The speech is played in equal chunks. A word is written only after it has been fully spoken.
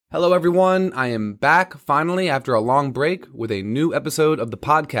Hello everyone, I am back finally after a long break with a new episode of the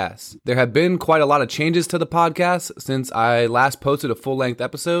podcast. There have been quite a lot of changes to the podcast since I last posted a full-length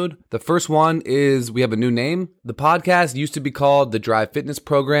episode. The first one is we have a new name. The podcast used to be called the Drive Fitness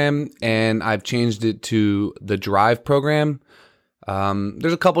Program, and I've changed it to the Drive Program.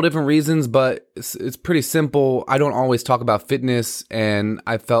 There's a couple different reasons, but it's pretty simple. I don't always talk about fitness, and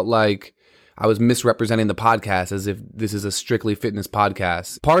I felt like I was misrepresenting the podcast as if this is a strictly fitness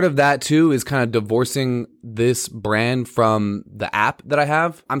podcast. Part of that too is kind of divorcing this brand from the app that I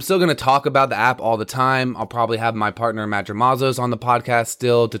have. I'm still going to talk about the app all the time. I'll probably have my partner Matt Dramazos on the podcast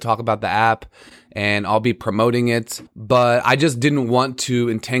still to talk about the app, and I'll be promoting it. But I just didn't want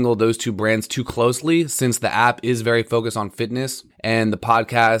to entangle those two brands too closely since the app is very focused on fitness and the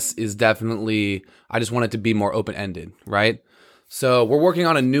podcast is definitely, I just want it to be more open-ended, right? So we're working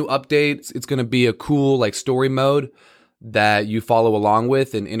on a new update. It's going to be a cool like story mode that you follow along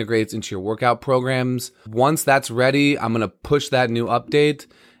with and integrates into your workout programs. Once that's ready, I'm going to push that new update,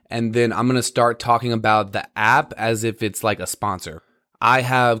 and then I'm going to start talking about the app as if it's like a sponsor. I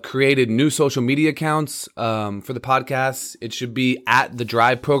have created new social media accounts for the podcast. It should be at the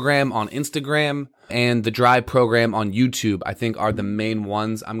Drive Program on Instagram and the Drive Program on YouTube, I think are the main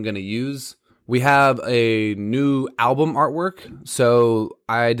ones I'm going to use. We have a new album artwork, so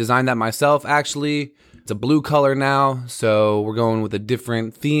I designed that myself, actually. It's a blue color now, so we're going with a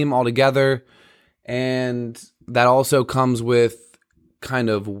different theme altogether. And that also comes with kind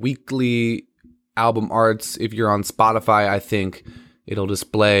of weekly album arts. If you're on Spotify, I think it'll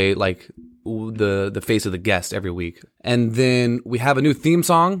display like the face of the guest every week. And then we have a new theme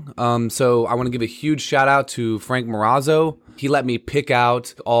song. So I want to give a huge shout out to Frank Morazzo. He let me pick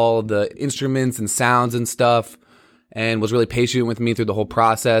out all the instruments and sounds and stuff and was really patient with me through the whole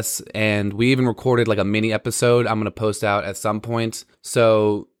process. And we even recorded like a mini episode I'm going to post out at some point.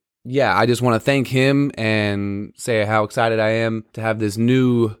 So yeah, I just want to thank him and say how excited I am to have this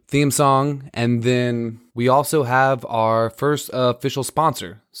new theme song. And then we also have our first official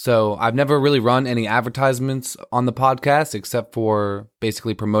sponsor. So I've never really run any advertisements on the podcast except for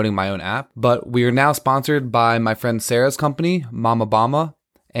basically promoting my own app. But we are now sponsored by my friend Sarah's company, Mama Bama,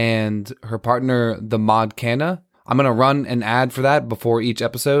 and her partner, the Mod Canna. I'm going to run an ad for that before each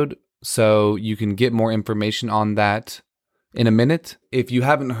episode, so you can get more information on that in a minute. If you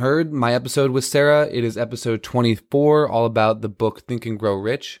haven't heard my episode with Sarah, it is episode 24, all about the book Think and Grow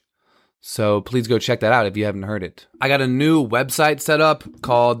Rich. So please go check that out if you haven't heard it. I got a new website set up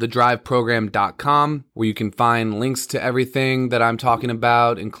called thedriveprogram.com where you can find links to everything that I'm talking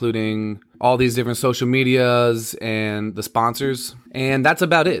about, including all these different social medias and the sponsors. And that's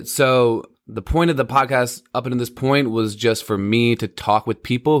about it. So the point of the podcast up until this point was just for me to talk with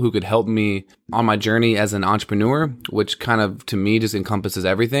people who could help me on my journey as an entrepreneur, which kind of to me just encompasses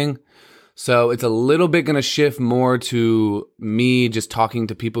everything. So it's a little bit going to shift more to me just talking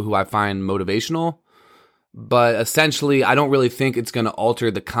to people who I find motivational. But essentially, I don't really think it's going to alter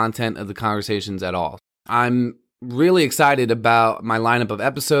the content of the conversations at all. I'm really excited about my lineup of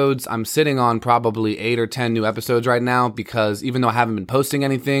episodes. I'm sitting on probably 8 or 10 new episodes right now because even though I haven't been posting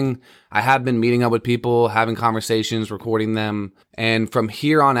anything, I have been meeting up with people, having conversations, recording them. And from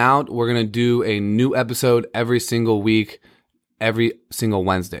here on out, we're going to do a new episode every single week, every single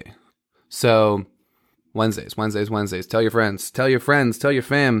Wednesday. So Wednesdays. Tell your friends, tell your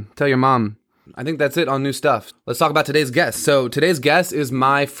fam, tell your mom. I think that's it on new stuff. Let's talk about today's guest. So today's guest is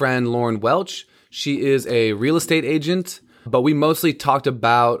my friend Lauren Welch. She is a real estate agent, but we mostly talked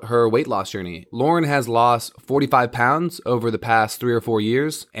about her weight loss journey. Lauren has lost 45 pounds over the past 3 or 4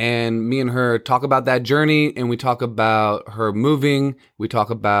 years, and me and her talk about that journey, and we talk about her moving, we talk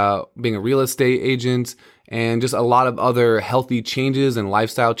about being a real estate agent, and just a lot of other healthy changes and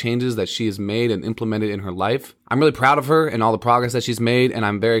lifestyle changes that she has made and implemented in her life. I'm really proud of her and all the progress that she's made, and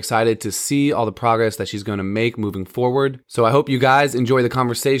I'm very excited to see all the progress that she's going to make moving forward. So I hope you guys enjoy the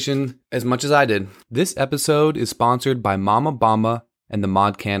conversation as much as I did. This episode is sponsored by Mama Bama and the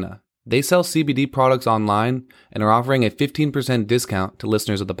Mod Canna. They sell CBD products online and are offering a 15% discount to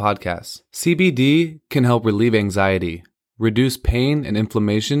listeners of the podcast. CBD can help relieve anxiety, reduce pain and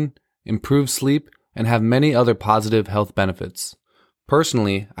inflammation, improve sleep, and have many other positive health benefits.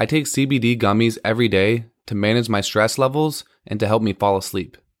 Personally, I take CBD gummies every day to manage my stress levels and to help me fall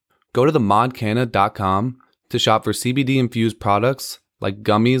asleep. Go to themodcanna.com to shop for CBD-infused products like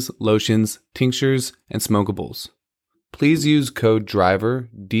gummies, lotions, tinctures, and smokables. Please use code DRIVER,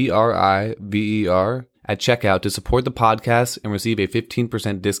 DRIVER, at checkout to support the podcast and receive a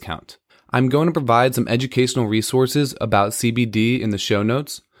 15% discount. I'm going to provide some educational resources about CBD in the show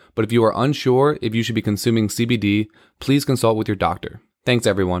notes, but if you are unsure if you should be consuming CBD, please consult with your doctor. Thanks,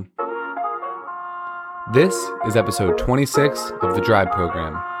 everyone. This is episode 26 of The Drive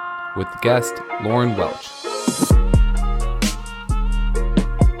Program with guest Lauren Welch.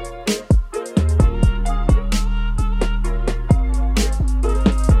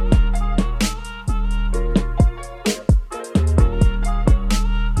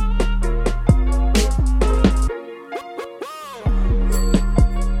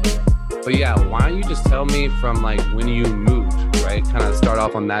 But yeah, why don't you just tell me from like when you moved, right? Kind of start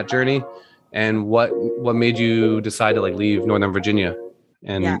off on that journey and what made you decide to like leave Northern Virginia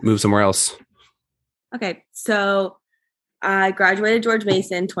and move somewhere else? Okay, so I graduated George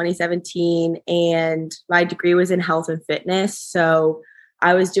Mason 2017 and my degree was in health and fitness. So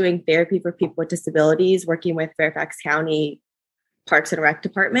I was doing therapy for people with disabilities, working with Fairfax County Parks and Rec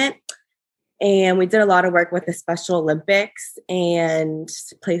Department. And we did a lot of work with the Special Olympics and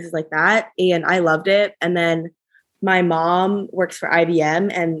places like that. And I loved it. And then my mom works for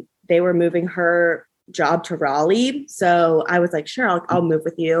IBM and they were moving her job to Raleigh. So I was like, sure, I'll move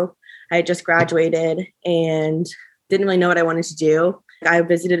with you. I had just graduated and didn't really know what I wanted to do. I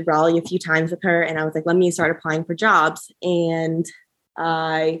visited Raleigh a few times with her and I was like, let me start applying for jobs. And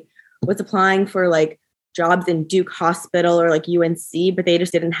I was applying for like jobs in Duke Hospital or like UNC, but they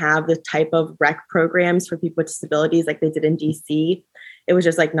just didn't have the type of rec programs for people with disabilities like they did in DC. It was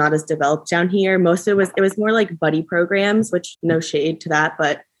just like not as developed down here. Most of it was more like buddy programs, which no shade to that,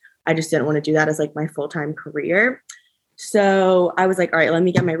 but I just didn't want to do that as like my full-time career. So I was like, all right, let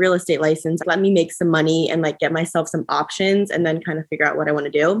me get my real estate license. Let me make some money and like get myself some options and then kind of figure out what I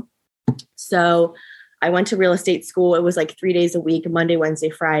want to do. So I went to real estate school. It was like 3 days a week, Monday, Wednesday,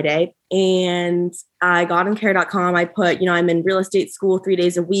 Friday. And I got on care.com. I put, I'm in real estate school 3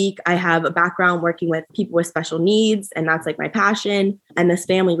 days a week. I have a background working with people with special needs, and that's like my passion. And this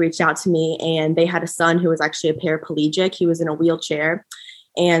family reached out to me and they had a son who was actually a paraplegic. He was in a wheelchair.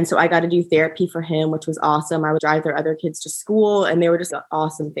 And so I got to do therapy for him, which was awesome. I would drive their other kids to school and they were just an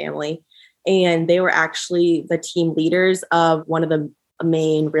awesome family. And they were actually the team leaders of one of the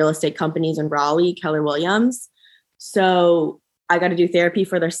main real estate companies in Raleigh, Keller Williams. So I got to do therapy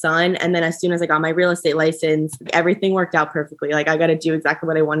for their son. And then as soon as I got my real estate license, everything worked out perfectly. Like I got to do exactly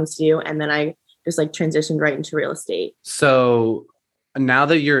what I wanted to do. And then I just like transitioned right into real estate. So now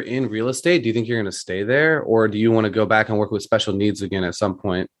that you're in real estate, do you think you're going to stay there or do you want to go back and work with special needs again at some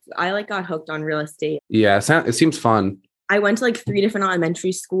point? I like got hooked on real estate. Yeah, it seems fun. I went to like 3 different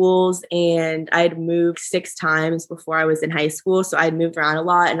elementary schools and I'd moved 6 times before I was in high school. So I'd moved around a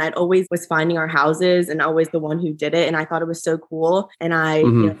lot and I'd always was finding our houses and always the one who did it. And I thought it was so cool. And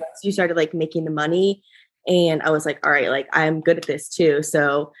once you started like making the money and I was like, all right, like I'm good at this too.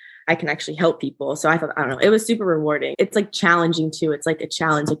 So I can actually help people. So I thought, I don't know, it was super rewarding. It's like challenging too. It's like a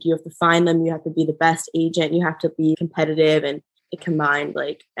challenge. Like you have to find them. You have to be the best agent. You have to be competitive and it combined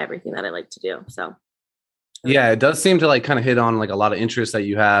like everything that I like to do. So. Yeah, it does seem to like kind of hit on like a lot of interests that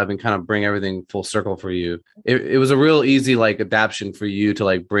you have and kind of bring everything full circle for you. It was a real easy like adaptation for you to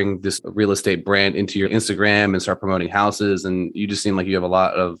like bring this real estate brand into your Instagram and start promoting houses. And you just seem like you have a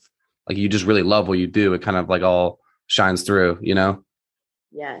lot of like, you just really love what you do. It kind of like all shines through,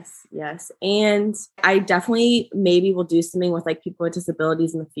 Yes. And I definitely maybe will do something with like people with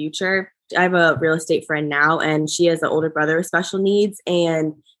disabilities in the future. I have a real estate friend now and she has an older brother with special needs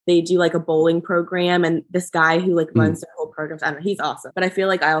and they do like a bowling program and this guy who like runs the whole program. I don't know, he's awesome. But I feel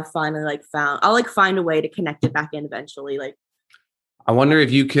like I'll find a way to connect it back in eventually. Like I wonder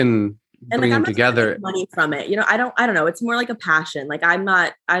if you can bring them together. Money from it. I don't know. It's more like a passion. Like I'm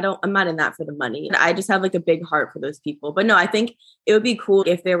not in that for the money. I just have like a big heart for those people. But no, I think it would be cool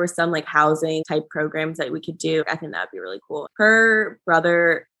if there were some like housing type programs that we could do. I think that'd be really cool. Her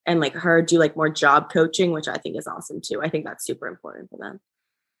brother and like her do like more job coaching, which I think is awesome too. I think that's super important for them.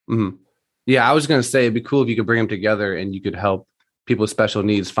 Mm-hmm. Yeah, I was going to say it'd be cool if you could bring them together and you could help people with special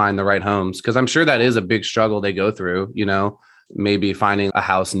needs find the right homes. Because I'm sure that is a big struggle they go through, maybe finding a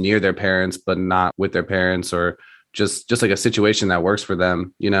house near their parents, but not with their parents or just like a situation that works for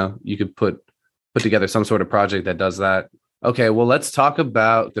them. You could put together some sort of project that does that. Okay, well, let's talk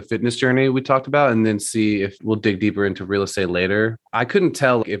about the fitness journey we talked about and then see if we'll dig deeper into real estate later. I couldn't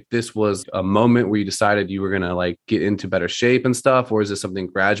tell if this was a moment where you decided you were going to like get into better shape and stuff, or is this something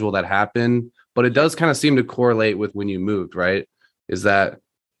gradual that happened? But it does kind of seem to correlate with when you moved, right? Is that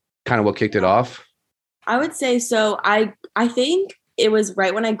kind of what kicked it off? I would say so. I think it was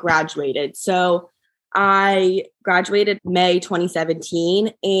right when I graduated. So I graduated May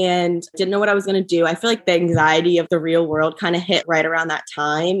 2017 and didn't know what I was going to do. I feel like the anxiety of the real world kind of hit right around that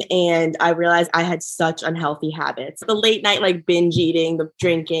time. And I realized I had such unhealthy habits. The late night, like binge eating, the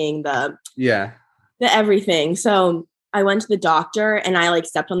drinking, the everything. So I went to the doctor and I like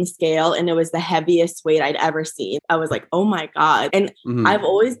stepped on the scale and it was the heaviest weight I'd ever seen. I was like, oh my God. And I've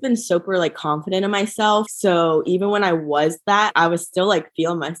always been super like confident in myself. So even when I was that, I was still like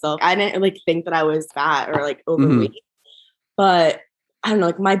feeling myself. I didn't like think that I was fat or like overweight, but I don't know,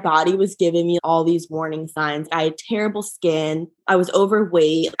 like my body was giving me all these warning signs. I had terrible skin. I was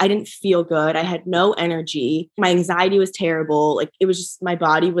overweight. I didn't feel good. I had no energy. My anxiety was terrible. Like it was just, my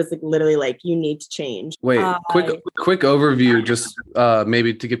body was like literally like, you need to change. Wait, quick overview, just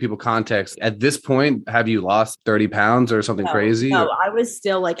maybe to give people context. At this point, have you lost 30 pounds or something crazy? No, I was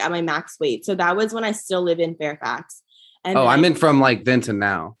still like at my max weight. So that was when I still live in Fairfax. And I meant from like then to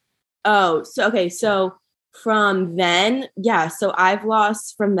now. Oh, so, okay. So from then, yeah. So I've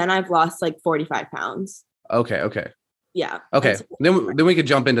lost like 45 pounds. Okay. Yeah. Okay. Then we could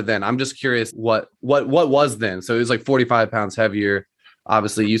jump into then. I'm just curious what was then. So it was like 45 pounds heavier.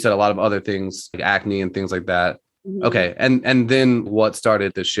 Obviously you said a lot of other things like acne and things like that. Mm-hmm. Okay. And then what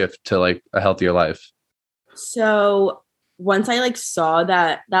started the shift to like a healthier life? So once I like saw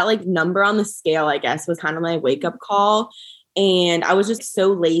that like number on the scale, I guess was kind of my wake up call. And I was just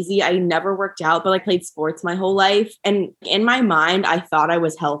so lazy. I never worked out, but I played sports my whole life. And in my mind, I thought I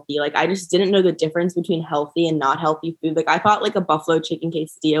was healthy. Like I just didn't know the difference between healthy and not healthy food. Like I thought like a buffalo chicken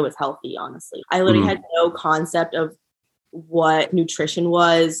quesadilla was healthy, honestly. I literally had no concept of what nutrition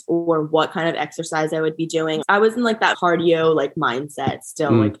was or what kind of exercise I would be doing. I was in like that cardio like mindset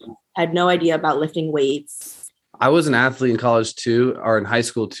still, like had no idea about lifting weights. I was an athlete in college too, or in high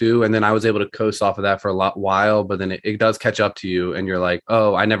school too. And then I was able to coast off of that for a while, but then it does catch up to you and you're like,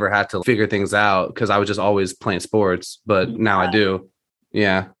 oh, I never had to figure things out because I was just always playing sports, but now I do.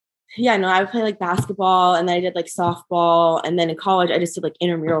 Yeah. Yeah, no, I would play like basketball and then I did like softball. And then in college, I just did like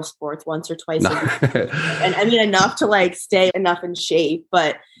intramural sports once or twice a week. And I mean, enough to like stay enough in shape,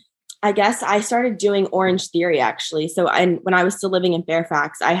 but I guess I started doing Orange Theory actually. So when I was still living in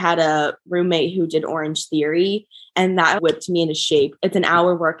Fairfax, I had a roommate who did Orange Theory and that whipped me into shape. It's an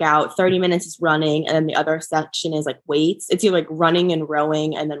hour workout, 30 minutes is running. And then the other section is like weights. It's either like running and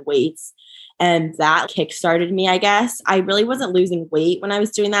rowing and then weights. And that kickstarted me, I guess. I really wasn't losing weight when I was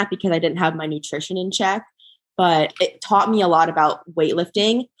doing that because I didn't have my nutrition in check, but it taught me a lot about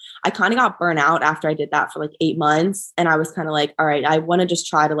weightlifting. I kind of got burnt out after I did that for like 8 months. And I was kind of like, all right, I want to just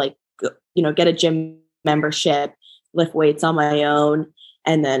try to like, get a gym membership, lift weights on my own,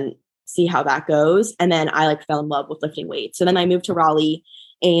 and then see how that goes. And then I like fell in love with lifting weights. So then I moved to Raleigh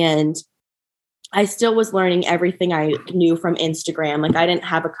and I still was learning everything I knew from Instagram. Like I didn't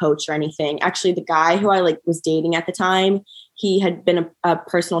have a coach or anything. Actually, the guy who I like was dating at the time, he had been a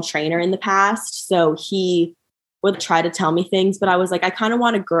personal trainer in the past. So he would try to tell me things, but I was like, I kind of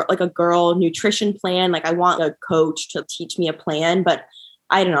want a girl nutrition plan. Like I want a coach to teach me a plan, but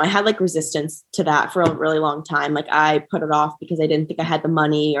I don't know. I had like resistance to that for a really long time. Like I put it off because I didn't think I had the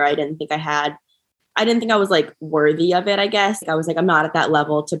money or I didn't think I was like worthy of it, I guess. I was like, I'm not at that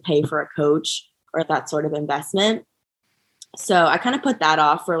level to pay for a coach or that sort of investment. So I kind of put that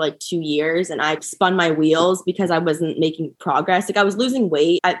off for like 2 years and I spun my wheels because I wasn't making progress. Like I was losing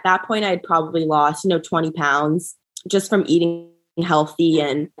weight. At that point, I had probably lost, 20 pounds just from eating healthy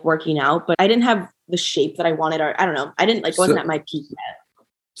and working out, but I didn't have the shape that I wanted, or I don't know. I didn't wasn't at my peak yet.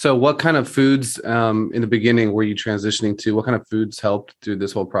 So what kind of foods in the beginning were you transitioning to? What kind of foods helped through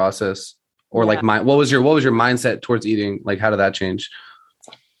this whole process? Or what was your mindset towards eating? Like, how did that change?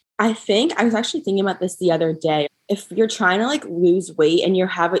 I think I was actually thinking about this the other day. If you're trying to like lose weight and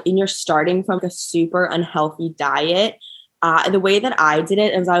you're starting from a super unhealthy diet, the way that I did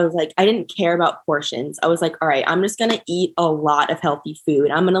it is I was like, I didn't care about portions. I was like, all right, I'm just going to eat a lot of healthy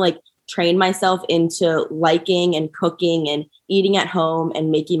food. I'm going to like train myself into liking and cooking and eating at home and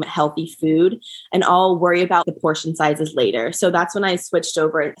making healthy food. And I'll worry about the portion sizes later. So that's when I switched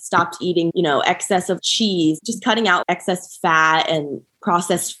over and stopped eating, excess of cheese, just cutting out excess fat and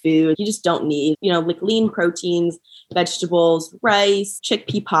processed food. You just don't need, like lean proteins, vegetables, rice,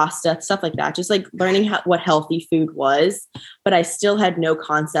 chickpea pasta, stuff like that. Just like learning what healthy food was, but I still had no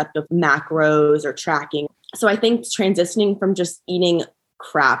concept of macros or tracking. So I think transitioning from just eating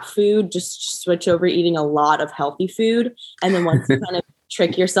crap food, just switch over eating a lot of healthy food. And then once you kind of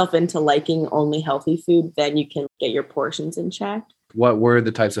trick yourself into liking only healthy food, then you can get your portions in check. What were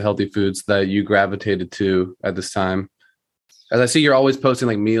the types of healthy foods that you gravitated to at this time? As I see, you're always posting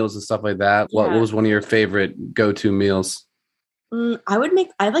like meals and stuff like that. Yeah. What was one of your favorite go-to meals? I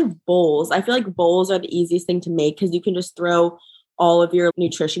like bowls. I feel like bowls are the easiest thing to make because you can just throw all of your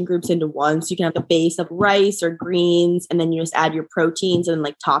nutrition groups into one. So you can have the base of rice or greens, and then you just add your proteins and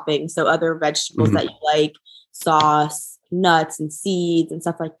like toppings. So other vegetables that you like, sauce, nuts and seeds and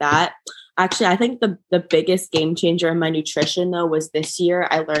stuff like that. Actually, I think the biggest game changer in my nutrition, though, was this year.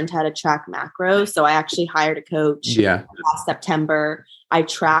 I learned how to track macros. So I actually hired a coach last September. I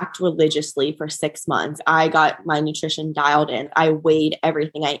tracked religiously for 6 months. I got my nutrition dialed in. I weighed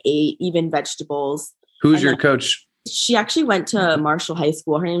everything I ate, even vegetables. Who's your coach? She actually went to Marshall High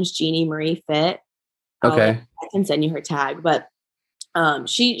School. Her name's Jeannie Marie Fit. Okay. I can send you her tag, but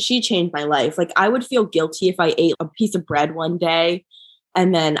she changed my life. Like, I would feel guilty if I ate a piece of bread one day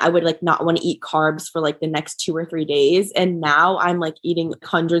and then I would like not want to eat carbs for like the next 2 or 3 days. And now I'm like eating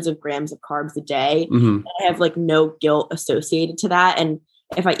hundreds of grams of carbs a day. Mm-hmm. I have like no guilt associated to that. And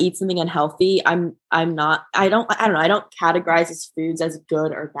if I eat something unhealthy, I don't categorize as foods as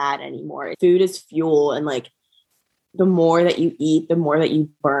good or bad anymore. Food is fuel, and like the more that you eat, the more that you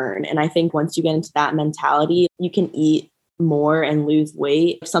burn. And I think once you get into that mentality, you can eat more and lose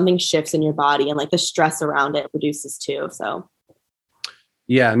weight. Something shifts in your body, and like the stress around it reduces too. So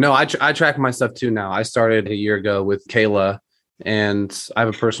yeah, no, I track my stuff too now. I started a year ago with Kayla, and I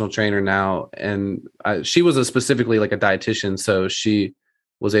have a personal trainer now, and she was specifically like a dietitian. So she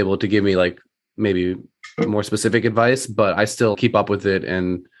was able to give me like maybe more specific advice, but I still keep up with it.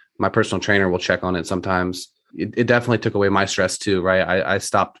 And my personal trainer will check on it sometimes. It definitely took away my stress too, right? I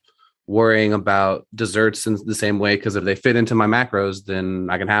stopped worrying about desserts in the same way, because if they fit into my macros, then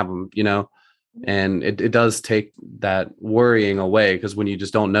I can have them, and it does take that worrying away, because when you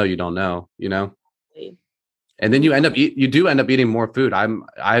just don't know, you don't know, and then you do end up eating more food. I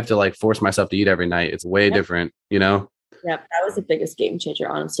have to like force myself to eat every night. It's way different, Yeah, that was the biggest game changer,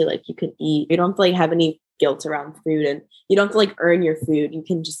 honestly. Like, you can eat. You don't feel like have any guilt around food, and you don't have to like earn your food. You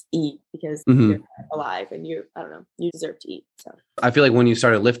can just eat because you're alive and you deserve to eat. So I feel like when you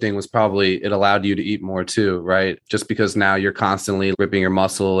started lifting was probably, it allowed you to eat more too, right? Just because now you're constantly ripping your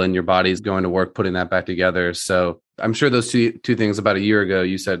muscle and your body's going to work, putting that back together. So I'm sure those two things about a year ago,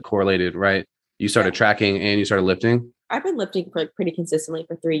 you said correlated, right? You started tracking and you started lifting. I've been lifting for like pretty consistently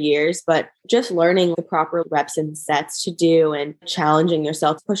for 3 years, but just learning the proper reps and sets to do and challenging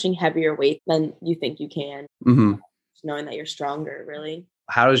yourself, pushing heavier weight than you think you can, knowing that you're stronger, really.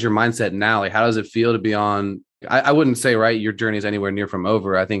 How is your mindset now? Like, how does it feel to be on, I wouldn't say, right, your journey is anywhere near from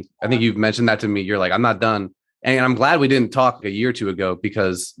over. I think you've mentioned that to me. You're like, I'm not done. And I'm glad we didn't talk a year or two ago,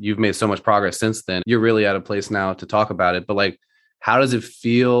 because you've made so much progress since then. You're really at a place now to talk about it. But like, how does it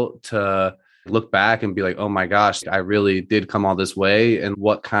feel to look back and be like, oh my gosh, I really did come all this way? And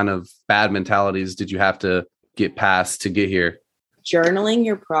what kind of bad mentalities did you have to get past to get here? Journaling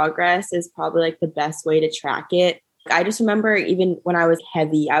your progress is probably like the best way to track it. I just remember even when I was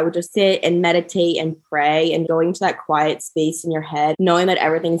heavy, I would just sit and meditate and pray and going into that quiet space in your head, knowing that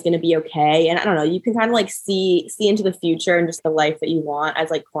everything's going to be okay. And I don't know, you can kind of like see into the future and just the life that you want, as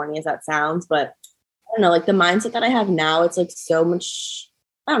like corny as that sounds. But I don't know, like the mindset that I have now, it's like so much,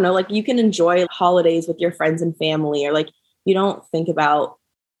 I don't know, like you can enjoy holidays with your friends and family, or like you don't think about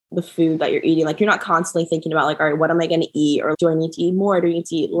the food that you're eating. Like, you're not constantly thinking about like, all right, what am I going to eat? Or do I need to eat more? Do I need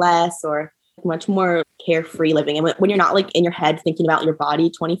to eat less? Or much more carefree living. And when you're not like in your head thinking about your body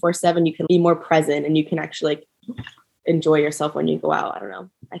 24/7, you can be more present and you can actually like enjoy yourself when you go out. I don't know.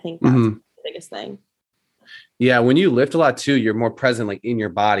 I think that's the biggest thing. Yeah. When you lift a lot too, you're more present, like in your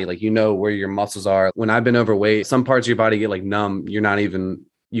body, like, where your muscles are. When I've been overweight, some parts of your body get like numb.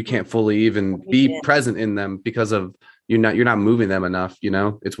 You can't fully even be present in them because of you're not moving them enough.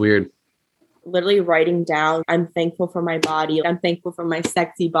 It's weird. Literally writing down, I'm thankful for my body. I'm thankful for my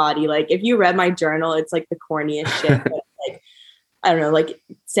sexy body. Like, if you read my journal, it's like the corniest shit. But like, I don't know, like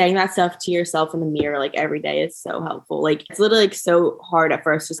saying that stuff to yourself in the mirror, like every day is so helpful. Like, it's literally like so hard at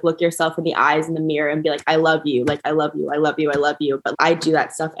first, just look yourself in the eyes in the mirror and be like, I love you. Like, I love you. I love you. I love you. But I do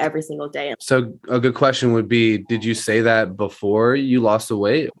that stuff every single day. So a good question would be, did you say that before you lost the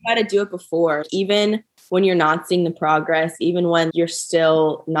weight? I got to do it before, even when you're not seeing the progress, even when you're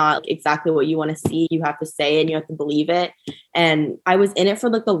still not exactly what you want to see, you have to say it and you have to believe it. And I was in it for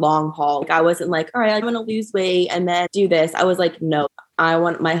like the long haul. Like, I wasn't like, all right, I want to lose weight and then do this. I was like, no, I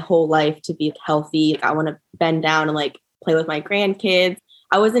want my whole life to be healthy. Like, I want to bend down and like play with my grandkids.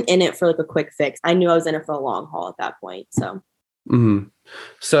 I wasn't in it for like a quick fix. I knew I was in it for a long haul at that point. So.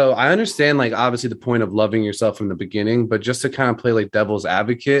 So I understand, like, obviously the point of loving yourself from the beginning, but just to kind of play like devil's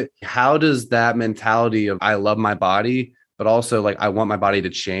advocate, how does that mentality of I love my body, but also like I want my body to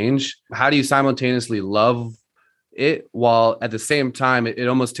change, how do you simultaneously love it while at the same time it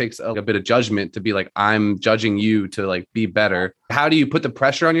almost takes a bit of judgment to be like, I'm judging you to like be better? How do you put the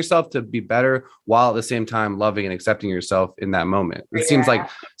pressure on yourself to be better while at the same time loving and accepting yourself in that moment? It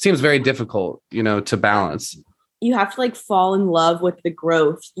seems very difficult, to balance. you have to like fall in love with the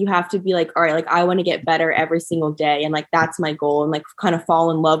growth. You have to be like, all right, like I want to get better every single day. And like, that's my goal, and like kind of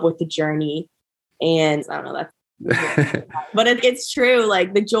fall in love with the journey. And I don't know, but it's true.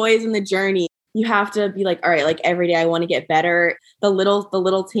 Like the joy is in the journey. You have to be like, all right, like every day I want to get better. The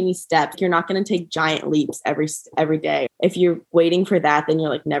little teeny steps. You're not going to take giant leaps every day. If you're waiting for that, then you're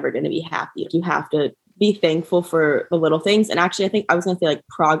like never going to be happy. You have to be thankful for the little things. And actually, I think I was going to say like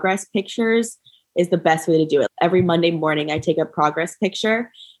progress pictures is the best way to do it. Every Monday morning, I take a progress picture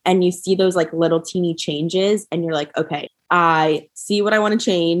and you see those like little teeny changes and you're like, okay, I see what I want to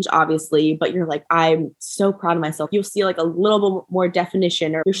change, obviously, but you're like, I'm so proud of myself. You'll see like a little bit more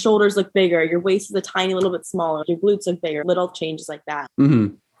definition, or your shoulders look bigger, your waist is a tiny little bit smaller, your glutes look bigger, little changes like that.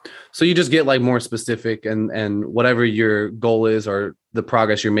 Mm-hmm. So you just get like more specific, and whatever your goal is or the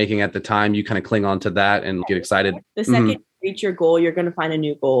progress you're making at the time, you kind of cling on to that and get excited. The second you reach your goal, you're going to find a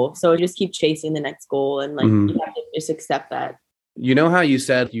new goal. So just keep chasing the next goal, and like you have to just accept that. You know how you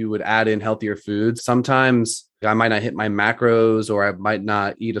said you would add in healthier foods? Sometimes I might not hit my macros or I might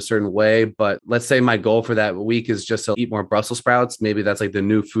not eat a certain way, but let's say my goal for that week is just to eat more Brussels sprouts. Maybe that's like the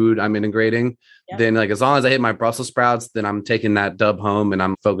new food I'm integrating. Yep. Then like, as long as I hit my Brussels sprouts, then I'm taking that dub home and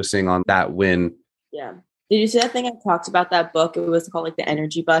I'm focusing on that win. Yeah. Did you see that thing I talked about, that book? It was called like The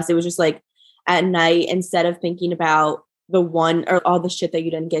Energy Bus. It was just like at night, instead of thinking about the one or all the shit that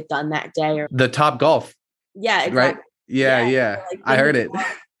you didn't get done that day, or the Top Golf. Yeah, exactly. Right. Yeah. Like, I heard it.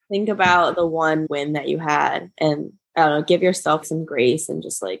 Think about the one win that you had, and I don't know, give yourself some grace and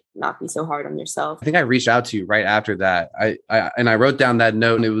just like not be so hard on yourself. I think I reached out to you right after that. I wrote down that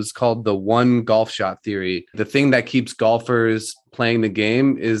note, and it was called the one golf shot theory. The thing that keeps golfers playing the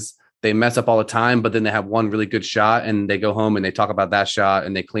game is they mess up all the time, but then they have one really good shot and they go home and they talk about that shot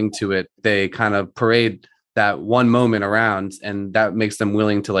and they cling to it. They kind of parade that one moment around, and that makes them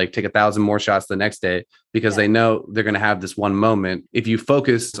willing to like take 1,000 more shots the next day because they know they're going to have this one moment. If you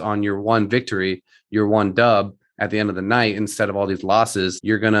focus on your one victory, your one dub at the end of the night, instead of all these losses,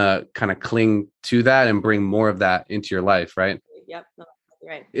 you're going to kind of cling to that and bring more of that into your life. Right. Yep.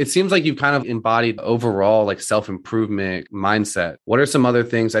 Right. It seems like you've kind of embodied overall like self-improvement mindset. What are some other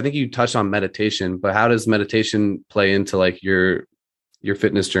things? I think you touched on meditation, but how does meditation play into like your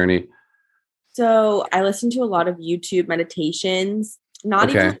fitness journey? So I listen to a lot of YouTube meditations, not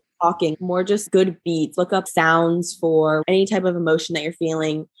even talking, more just good beats. Look up sounds for any type of emotion that you're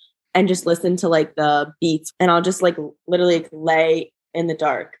feeling and just listen to like the beats. And I'll just like literally lay in the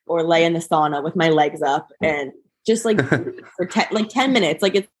dark or lay in the sauna with my legs up and just like for 10 minutes.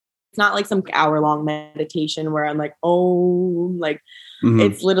 Like it's not like some hour-long meditation where I'm like, oh, like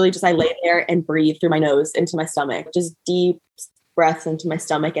it's literally just I lay there and breathe through my nose into my stomach, just deep breaths into my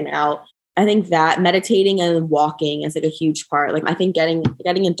stomach and out. I think that meditating and walking is like a huge part. Like I think getting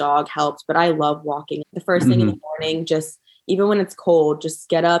a dog helps, but I love walking. The first thing in the morning, just even when it's cold, just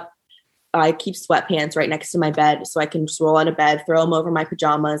get up. I keep sweatpants right next to my bed so I can just roll out of bed, throw them over my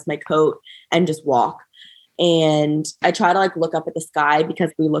pajamas, my coat, and just walk. And I try to like look up at the sky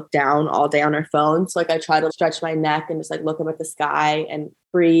because we look down all day on our phones. So like I try to stretch my neck and just like look up at the sky and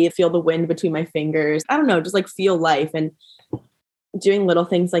breathe, feel the wind between my fingers. I don't know, just like feel life. And doing little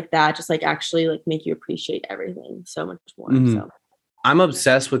things like that just like actually like make you appreciate everything so much more. So I'm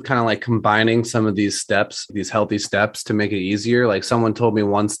obsessed with kind of like combining some of these steps, these healthy steps, to make it easier. Like someone told me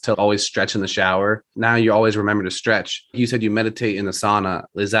once to always stretch in the shower. Now you always remember to stretch. You said you meditate in the sauna.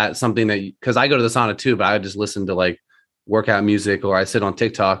 Is that something that because I go to the sauna too, but I just listen to like workout music or I sit on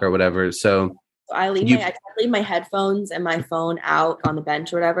TikTok or whatever. So I leave my headphones and my phone out on the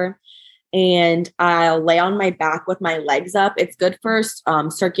bench or whatever. And I'll lay on my back with my legs up. It's good for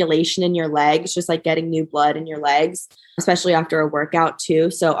circulation in your legs, just like getting new blood in your legs, especially after a workout too.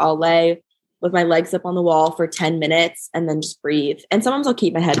 So I'll lay with my legs up on the wall for 10 minutes and then just breathe. And sometimes I'll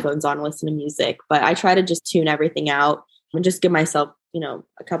keep my headphones on and listen to music, but I try to just tune everything out and just give myself,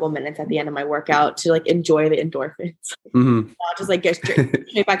 a couple minutes at the end of my workout to like enjoy the endorphins. Not just like get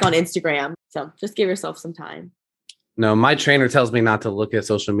straight back on Instagram. So just give yourself some time. No, my trainer tells me not to look at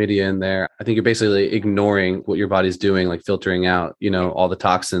social media in there. I think you're basically ignoring what your body's doing, like filtering out, all the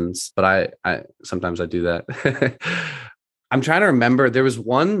toxins. But I sometimes I do that. I'm trying to remember. There was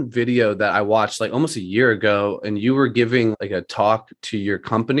one video that I watched like almost a year ago, and you were giving like a talk to your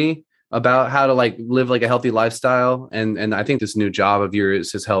company about how to like live like a healthy lifestyle. And I think this new job of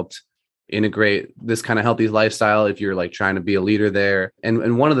yours has helped integrate this kind of healthy lifestyle if you're like trying to be a leader there.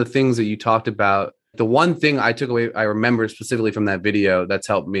 And one of the things that you talked about, the one thing I took away, I remember specifically from that video that's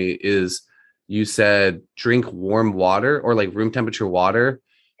helped me is you said drink warm water or like room temperature water.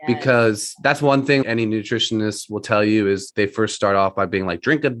 Yes. because that's one thing any nutritionist will tell you is they first start off by being like,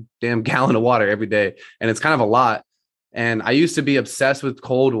 drink a damn gallon of water every day. And it's kind of a lot. And I used to be obsessed with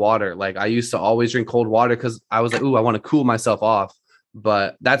cold water. Like I used to always drink cold water because I was like, ooh, I want to cool myself off.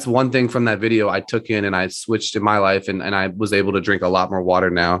 But that's one thing from that video I took in and I switched in my life and I was able to drink a lot more water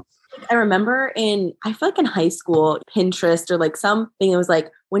now. I remember I feel like in high school, Pinterest or like something, it was like,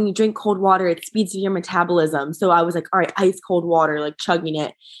 when you drink cold water, it speeds your metabolism. So I was like, all right, ice cold water, like chugging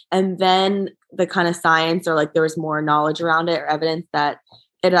it. And then the kind of science or like there was more knowledge around it or evidence that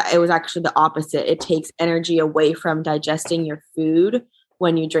it was actually the opposite. It takes energy away from digesting your food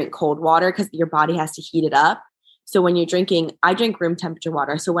when you drink cold water because your body has to heat it up. So when you're drinking, I drink room temperature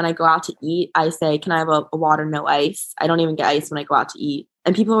water. So when I go out to eat, I say, can I have a water, no ice? I don't even get ice when I go out to eat.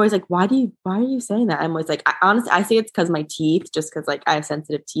 And people are always like, why are you saying that? I'm always like, honestly, I say it's because my teeth, just because like I have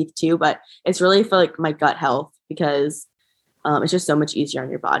sensitive teeth too, but it's really for like my gut health because it's just so much easier on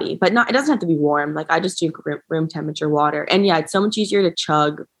your body. But it doesn't have to be warm. Like I just drink room temperature water. And yeah, it's so much easier to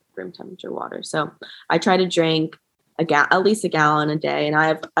chug room temperature water. So I try to drink at least a gallon a day. And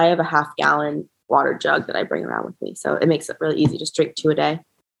I have a half gallon water jug that I bring around with me. So it makes it really easy. Just drink 2 a day.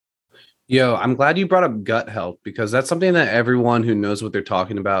 Yo, I'm glad you brought up gut health because that's something that everyone who knows what they're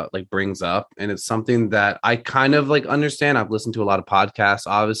talking about like brings up. And it's something that I kind of like understand. I've listened to a lot of podcasts,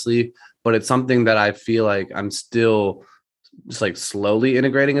 obviously, but it's something that I feel like I'm still just like slowly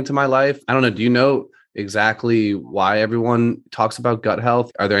integrating into my life. I don't know. Do you know exactly why everyone talks about gut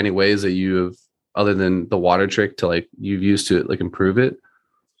health? Are there any ways that you have, other than the water trick, to like you've used to like improve it?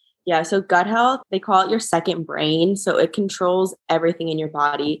 Yeah, so gut health, they call it your second brain. So it controls everything in your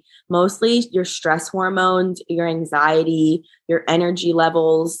body, mostly your stress hormones, your anxiety, your energy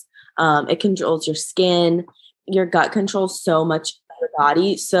levels. It controls your skin. Your gut controls so much of your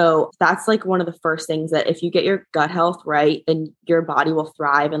body. So that's like one of the first things that if you get your gut health right, then your body will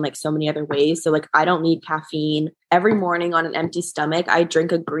thrive in like so many other ways. So like I don't need caffeine. Every morning on an empty stomach, I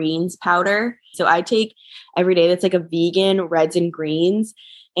drink a greens powder. So I take every day that's like a vegan reds and greens.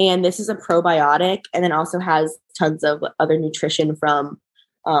 And this is a probiotic and then also has tons of other nutrition from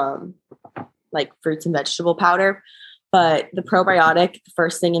like fruits and vegetable powder. But the probiotic,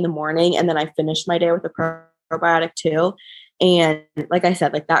 first thing in the morning, and then I finish my day with a probiotic too. And like I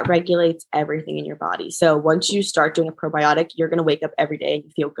said, like that regulates everything in your body. So once you start doing a probiotic, you're going to wake up every day and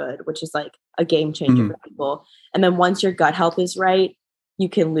you feel good, which is like a game changer for people. And then once your gut health is right, you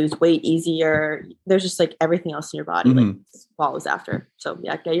can lose weight easier. There's just like everything else in your body like follows after. So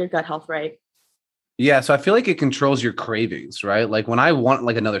yeah, get your gut health right. Yeah. So I feel like it controls your cravings, right? Like when I want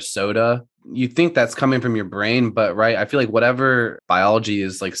like another soda, you think that's coming from your brain, but right. I feel like whatever biology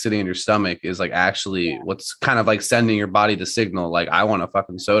is like sitting in your stomach is like actually what's kind of like sending your body the signal. Like I want a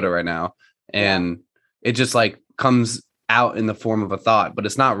fucking soda right now. And it just like comes out in the form of a thought, but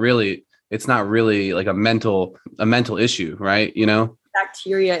it's not really like a mental issue, right? You know?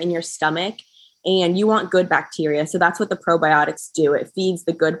 Bacteria in your stomach and you want good bacteria. So that's what the probiotics do. It feeds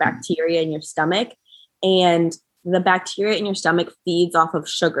the good bacteria in your stomach and the bacteria in your stomach feeds off of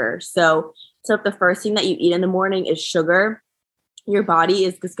sugar. So if the first thing that you eat in the morning is sugar, your body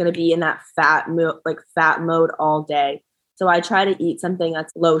is just going to be in that fat mode all day. So I try to eat something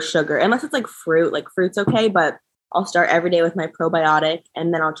that's low sugar, unless it's like fruit. Like fruit's okay, but I'll start every day with my probiotic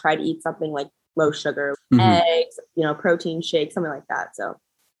and then I'll try to eat something like low sugar, eggs, protein shake, something like that. So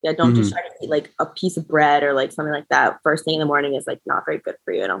yeah, don't just try to eat like a piece of bread or like something like that. First thing in the morning is like not very good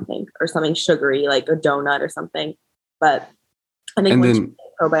for you, I don't think, or something sugary like a donut or something. But I think once you get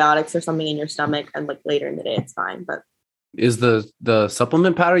probiotics or something in your stomach and like later in the day, it's fine. But is the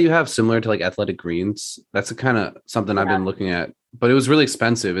supplement powder you have similar to like Athletic Greens? That's a kind of something I've been looking at, but it was really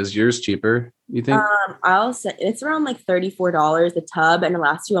expensive. Is yours cheaper, you think? I'll say it's around like $34 a tub and it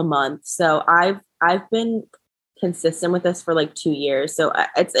lasts you a month. So I've been consistent with this for like 2 years. So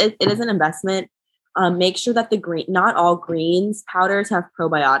it is an investment. Make sure that not all greens powders have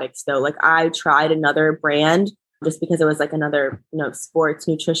probiotics though. Like I tried another brand just because it was like another, sports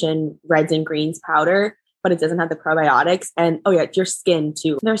nutrition reds and greens powder, but it doesn't have the probiotics. And your skin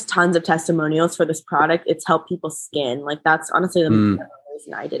too. There's tons of testimonials for this product. It's helped people's skin. Like that's honestly the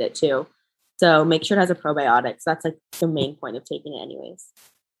reason I did it too. So make sure it has a probiotic. So that's like the main point of taking it anyways.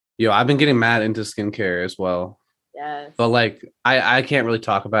 Yo, I've been getting mad into skincare as well. Yes. But like, I can't really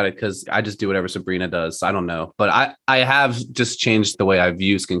talk about it because I just do whatever Sabrina does. I don't know. But I have just changed the way I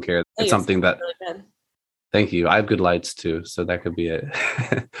view skincare. It's something that, really good. Thank you. I have good lights too. So that could be it.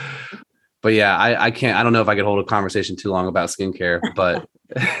 But yeah, I don't know if I could hold a conversation too long about skincare, but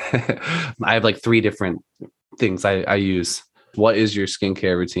I have like 3 different things I use. What is your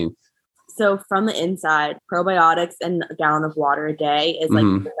skincare routine? So from the inside, probiotics and a gallon of water a day is like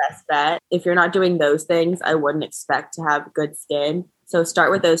the best bet. If you're not doing those things, I wouldn't expect to have good skin. So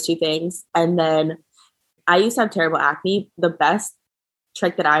start with those two things. And then I used to have terrible acne. The best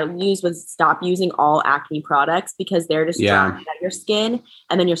trick that I used was stop using all acne products because they're just drying out your skin,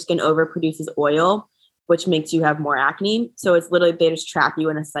 and then your skin overproduces oil, which makes you have more acne. So it's literally, they just trap you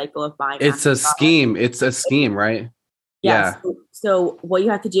in a cycle of buying. It's a scheme. It's a scheme, right? Yeah. So what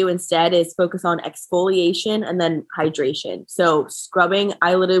you have to do instead is focus on exfoliation and then hydration. So scrubbing,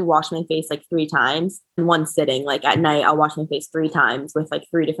 I literally wash my face like 3 times in one sitting. Like at night, I'll wash my face 3 times with like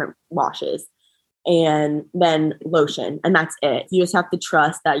 3 different washes, and then lotion. And that's it. You just have to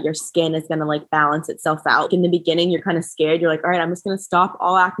trust that your skin is going to like balance itself out. In the beginning, you're kind of scared. You're like, all right, I'm just going to stop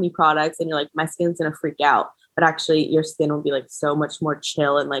all acne products. And you're like, my skin's going to freak out. But actually your skin will be like so much more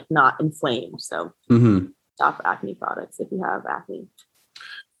chill and like not inflamed. So stop acne products if you have acne.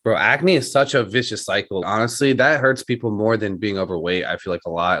 Bro, acne is such a vicious cycle. Honestly, that hurts people more than being overweight. I feel like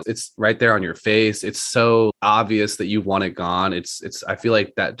a lot. It's right there on your face. It's so obvious that you want it gone. I feel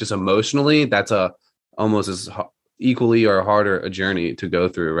like that just emotionally, that's almost as equally or harder a journey to go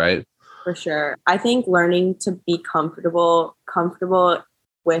through, right? For sure. I think learning to be comfortable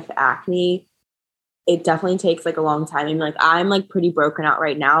with acne, it definitely takes like a long time. I mean, like I'm like pretty broken out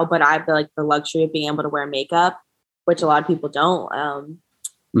right now, but I have the luxury of being able to wear makeup, which a lot of people don't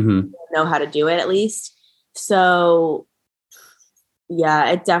know how to do it at least. So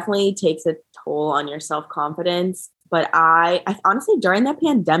yeah, it definitely takes a toll on your self-confidence. But I honestly, during the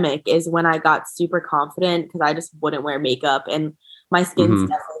pandemic is when I got super confident because I just wouldn't wear makeup, and my skin's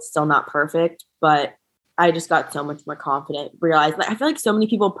definitely still not perfect, but I just got so much more confident. Realized, like, I feel like so many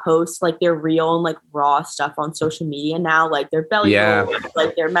people post like their real and like raw stuff on social media now, like their belly,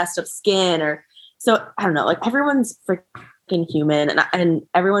 like their messed up skin, or so I don't know. Like everyone's freaking human, and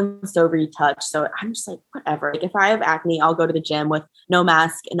everyone's so retouched. So I'm just like, whatever. Like if I have acne, I'll go to the gym with no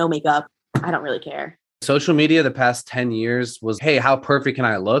mask and no makeup. I don't really care. Social media the past 10 years was, hey, how perfect can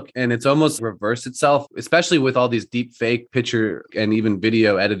I look? And it's almost reversed itself, especially with all these deep fake picture and even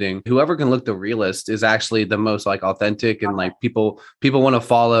video editing. Whoever can look the realest is actually the most like authentic, and like people want to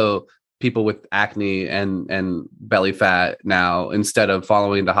follow people with acne and belly fat now instead of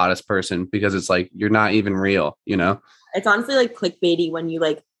following the hottest person, because it's like you're not even real, you know? It's honestly like clickbaity when you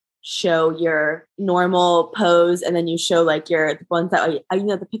like show your normal pose and then you show like the ones that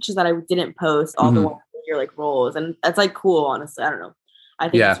the pictures that I didn't post, all the ones with your like rolls, and that's like cool. Honestly, I don't know. I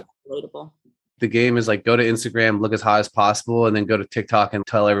think it's relatable. The game is like go to Instagram, look as hot as possible, and then go to TikTok and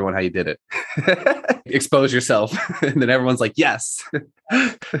tell everyone how you did it. Expose yourself, and then everyone's like, yes.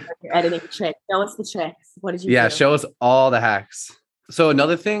 Your editing trick. Show us the tricks. What did you do? Show us all the hacks. So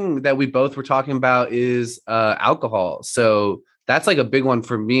another thing that we both were talking about is alcohol. So that's like a big one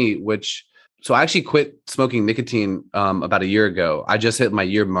for me, so I actually quit smoking nicotine about a year ago. I just hit my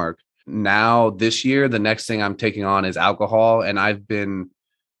year mark. Now this year, the next thing I'm taking on is alcohol. And I've been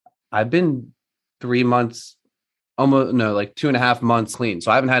 3 months, almost, no, like 2.5 months clean.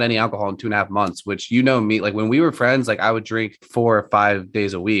 So I haven't had any alcohol in 2.5 months, which, you know me, like when we were friends, like I would drink 4 or 5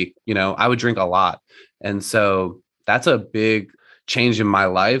 days a week, I would drink a lot. And so that's a big change in my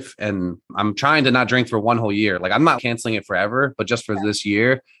life, and I'm trying to not drink for 1 whole year. Like I'm not canceling it forever, but just for this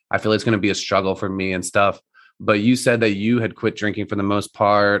year, I feel it's going to be a struggle for me and stuff. But you said that you had quit drinking for the most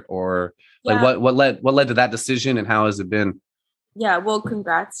part, or like what led to that decision, and how has it been? Yeah, well,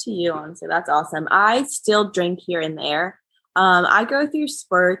 congrats to you. Honestly, that's awesome. I still drink here and there. I go through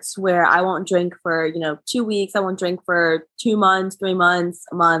spurts where I won't drink for 2 weeks. I won't drink for 2 months, 3 months,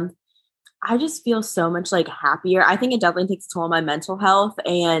 a month. I just feel so much like happier. I think it definitely takes a toll on my mental health,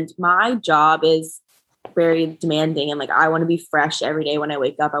 and my job is very demanding, and like I want to be fresh every day when I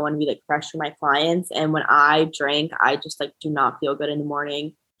wake up. I want to be like fresh for my clients, and when I drink, I just like do not feel good in the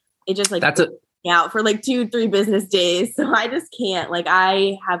morning. It just like out for like 2-3 business days, so I just can't. Like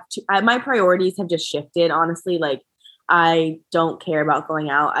my priorities have just shifted, honestly. Like I don't care about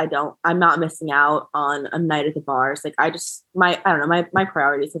going out. I'm not missing out on a night at the bars. Like I don't know, my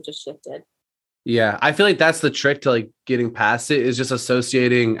priorities have just shifted. Yeah, I feel like that's the trick to like getting past it, is just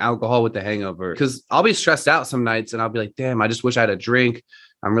associating alcohol with the hangover. Because I'll be stressed out some nights and I'll be like, damn, I just wish I had a drink.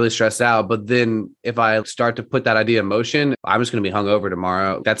 I'm really stressed out. But then if I start to put that idea in motion, I'm just going to be hungover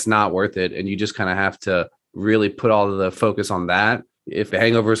tomorrow. That's not worth it. And you just kind of have to really put all of the focus on that. If the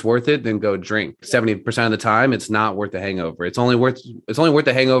hangover is worth it, then go drink. 70% of the time, it's not worth the hangover. It's only worth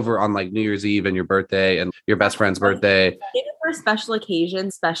the hangover on like New Year's Eve and your birthday and your best friend's birthday. Maybe for special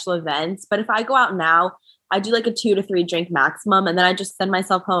occasions, special events. But if I go out now, I do like a 2 to 3 drink maximum, and then I just send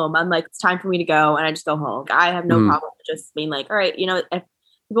myself home. I'm like, it's time for me to go, and I just go home. I have no problem with just being like, all right, if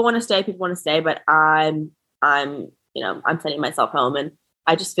people want to stay, but I'm sending myself home, and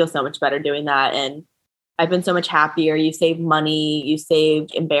I just feel so much better doing that. And I've been so much happier. You save money, you save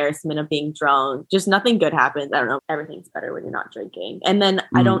embarrassment of being drunk. Just nothing good happens. I don't know. Everything's better when you're not drinking. And then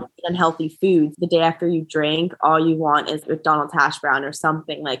I don't eat unhealthy foods. The day after you drink, all you want is McDonald's hash brown or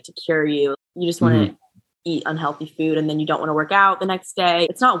something like to cure you. You just want to eat unhealthy food, and then you don't want to work out the next day.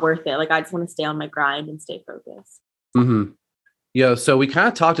 It's not worth it. Like, I just want to stay on my grind and stay focused. Mm-hmm. Yo, so we kind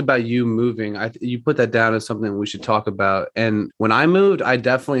of talked about you moving. You put that down as something we should talk about. And when I moved, I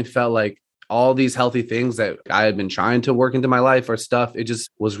definitely felt like all these healthy things that I had been trying to work into my life or stuff, it just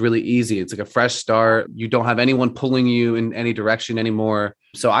was really easy. It's like a fresh start. You don't have anyone pulling you in any direction anymore.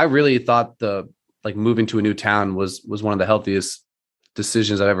 So I really thought moving to a new town was one of the healthiest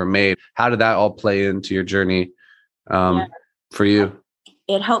decisions I've ever made. How did that all play into your journey for you?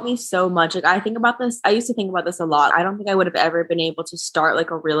 It helped me so much. Like, I think about this. I used to think about this a lot. I don't think I would have ever been able to start like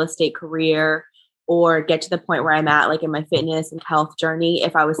a real estate career or get to the point where I'm at, like in my fitness and health journey,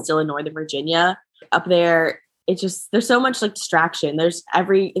 if I was still in Northern Virginia. Up there, there's so much like distraction. There's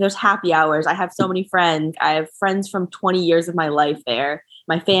happy hours. I have so many friends. I have friends from 20 years of my life there.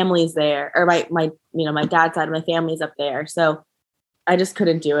 My family's there, or my dad's side of my family's up there. So I just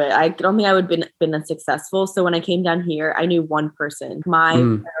couldn't do it. I don't think I would have been as successful. So when I came down here, I knew one person. My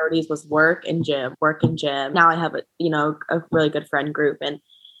priorities was work and gym. Now I have a really good friend group and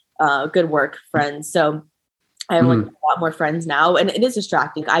good work friends. So I have like a lot more friends now, and it is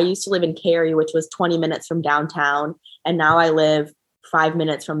distracting. I used to live in Cary, which was 20 minutes from downtown, and now I live 5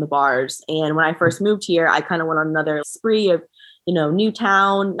 minutes from the bars. And when I first moved here, I kind of went on another spree of, not new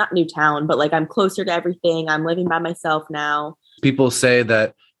town, but like I'm closer to everything. I'm living by myself now. People say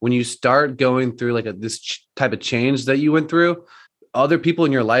that when you start going through like this type of change that you went through, other people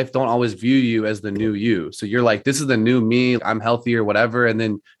in your life don't always view you as the new you. So you're like, this is the new me, I'm healthy or whatever. And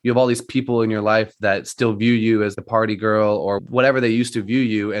then you have all these people in your life that still view you as the party girl or whatever they used to view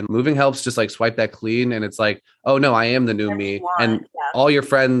you. And moving helps just like swipe that clean. And it's like, oh no, I am the new me. And all your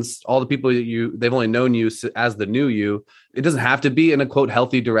friends, all the people they've only known you as the new you. It doesn't have to be in a quote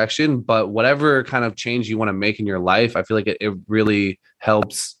healthy direction, but whatever kind of change you want to make in your life, I feel like it really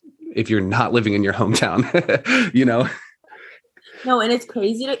helps if you're not living in your hometown, No, and it's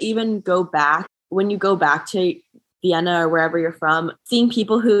crazy to even go back. When you go back to Vienna or wherever you're from, seeing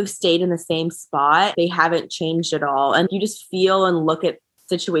people who stayed in the same spot, they haven't changed at all. And you just feel and look at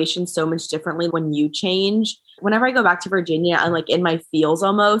situations so much differently when you change. Whenever I go back to Virginia, I'm like in my feels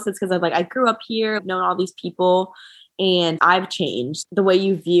almost. It's because I grew up here, I've known all these people, and I've changed. The way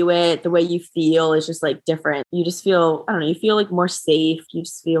you view it, the way you feel is just like different. You just feel, I don't know, you feel like more safe. You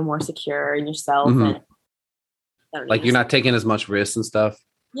just feel more secure in yourself. And like you're not taking as much risk and stuff.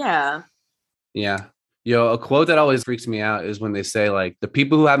 Yeah. Yeah. A quote that always freaks me out is when they say like the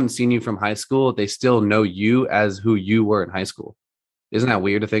people who haven't seen you from high school, they still know you as who you were in high school. Isn't that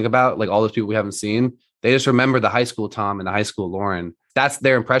weird to think about? Like all those people we haven't seen, they just remember the high school Tom and the high school Lauren. That's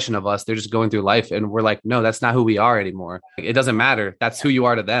their impression of us. They're just going through life. And we're like, no, that's not who we are anymore. It doesn't matter. That's who you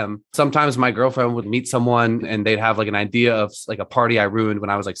are to them. Sometimes my girlfriend would meet someone and they'd have like an idea of like a party I ruined when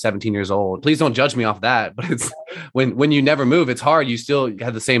I was like 17 years old. Please don't judge me off that. But it's when you never move, it's hard. You still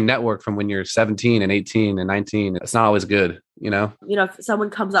have the same network from when you're 17 and 18 and 19. It's not always good. If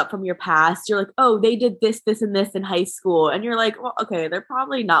someone comes up from your past, you're like, oh, they did this, this, and this in high school. And you're like, well, okay, they're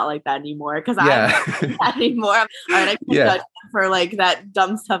probably not like that anymore because I'm not like that anymore. All right, I can't judge them for like that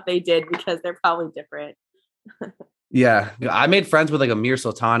dumb stuff they did because they're probably different. Yeah. I made friends with like Amir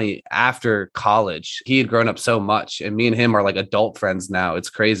Sultani after college. He had grown up so much and me and him are like adult friends now.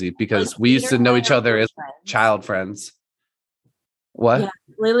 It's crazy because we used to know each other as child friends. What? Yeah,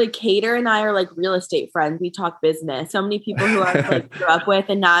 literally, Cater and I are like real estate friends. We talk business. So many people who I like grew up with,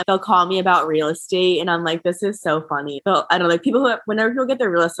 and now they'll call me about real estate, and I'm like, this is so funny. So I don't know, like people whenever people get their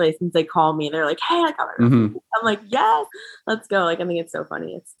real estate license, they call me. They're like, hey, I got my real estate. I'm like, yes, let's go. Like I think it's so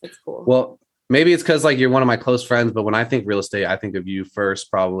funny. It's cool. Well, maybe it's because like you're one of my close friends, but when I think real estate, I think of you first,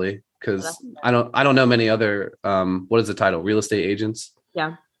 probably because I don't know many other what is the title? Real estate agents.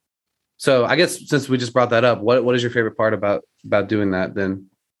 Yeah. So I guess since we just brought that up, what is your favorite part about doing that then?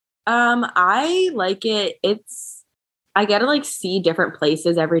 I like it. I get to like see different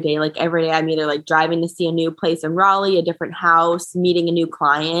places every day. Like every day I'm either like driving to see a new place in Raleigh, a different house, meeting a new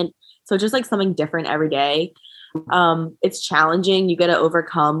client. So just like something different every day. It's challenging. You get to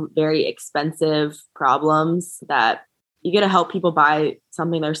overcome very expensive problems that you get to help people buy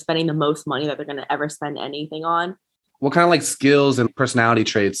something they're spending the most money that they're going to ever spend anything on. What kind of like skills and personality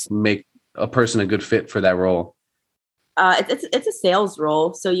traits make a person a good fit for that role? It's a sales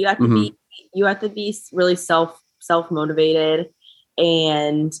role, so you have to be really self motivated,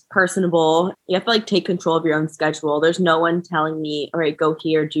 and personable. You have to like take control of your own schedule. There's no one telling me, all right, go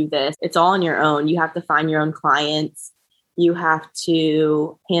here, do this. It's all on your own. You have to find your own clients. You have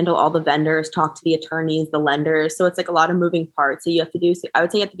to handle all the vendors, talk to the attorneys, the lenders. So it's like a lot of moving parts. So you have to do, I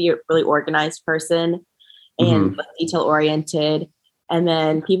would say you have to be a really organized person and detail oriented. And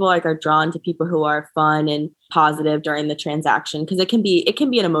then people like are drawn to people who are fun and positive during the transaction, because it can be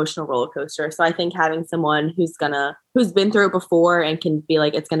an emotional roller coaster. So I think having someone who's been through it before and can be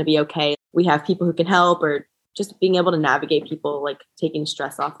like, it's going to be okay. We have people who can help, or just being able to navigate people, like taking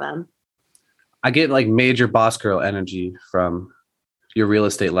stress off them. I get like major boss girl energy from your real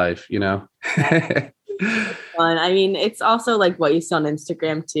estate life, you know? It's fun. I mean, it's also like what you see on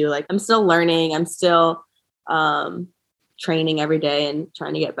Instagram too. Like I'm still learning. I'm still training every day and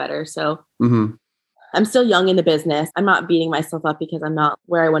trying to get better. So I'm still young in the business. I'm not beating myself up because I'm not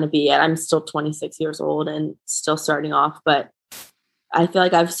where I want to be yet. I'm still 26 years old and still starting off, but I feel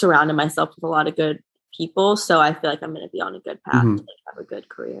like I've surrounded myself with a lot of good people. So I feel like I'm going to be on a good path to like have a good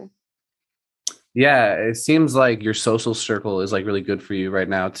career. Yeah. It seems like your social circle is like really good for you right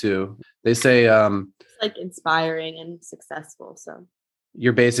now too. They say, it's like inspiring and successful. So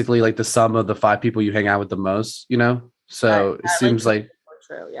you're basically like the sum of the 5 people you hang out with the most, you know? So it seems like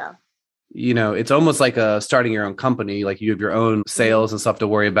true. Yeah. You know, it's almost like starting your own company. Like you have your own sales and stuff to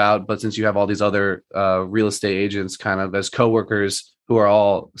worry about. But since you have all these other real estate agents kind of as coworkers who are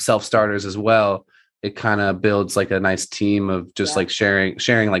all self-starters as well, it kind of builds like a nice team of just like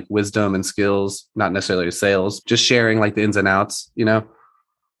sharing like wisdom and skills, not necessarily sales, just sharing like the ins and outs, you know?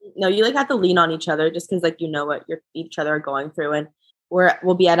 No, you like have to lean on each other just because like you know what each other are going through. And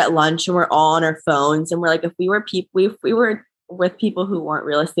we'll be at lunch and we're all on our phones and we're like, if we were with people who weren't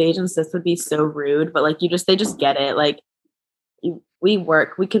real estate agents, this would be so rude. But like they just get it. Like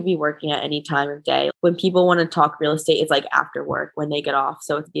we could be working at any time of day. When people want to talk real estate, it's like after work when they get off.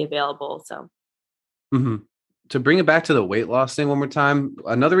 So it's be available. So to bring it back to the weight loss thing one more time,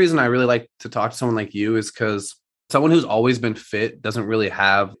 another reason I really like to talk to someone like you is because someone who's always been fit they don't really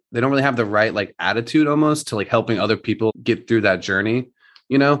have the right like attitude almost to like helping other people get through that journey.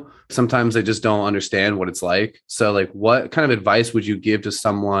 You know, sometimes they just don't understand what it's like. So like, what kind of advice would you give to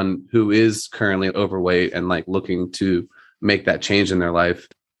someone who is currently overweight and like looking to make that change in their life?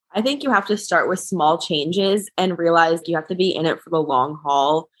 I think you have to start with small changes and realize you have to be in it for the long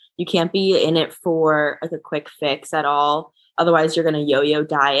haul. You can't be in it for like a quick fix at all. Otherwise, you're going to yo-yo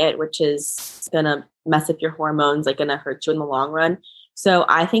diet, which is going to mess up your hormones, like going to hurt you in the long run. So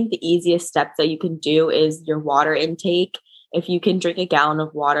I think the easiest step that you can do is your water intake. If you can drink a gallon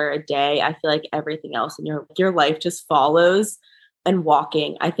of water a day, I feel like everything else in your life just follows. And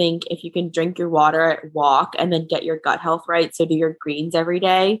walking. I think if you can drink your water, walk, and then get your gut health right. So do your greens every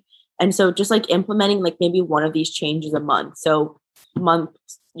day. And so just like implementing like maybe one of these changes a month. So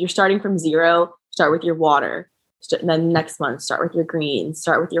you're starting from 0, start with your water. Then next month, start with your greens,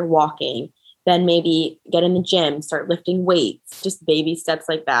 start with your walking. Then maybe get in the gym, start lifting weights, just baby steps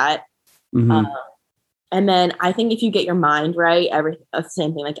like that. And then I think if you get your mind right,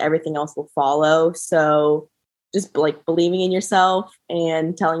 same thing, like everything else will follow. So just like believing in yourself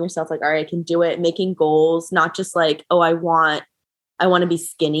and telling yourself like, all right, I can do it. Making goals, not just like, oh, I want to be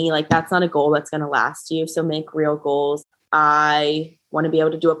skinny. Like that's not a goal that's going to last you. So make real goals. I want to be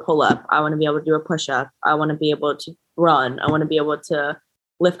able to do a pull-up. I want to be able to do a push-up. I want to be able to run. I want to be able to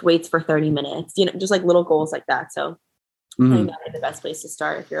lift weights for 30 minutes, you know, just like little goals like that. So I think that's the best place to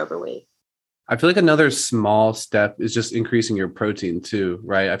start if you're overweight. I feel like another small step is just increasing your protein too,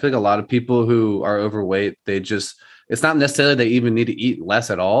 right? I feel like a lot of people who are overweight, it's not necessarily they even need to eat less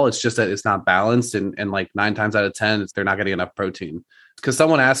at all. It's just that it's not balanced. And like 9 times out of 10, they're not getting enough protein. Because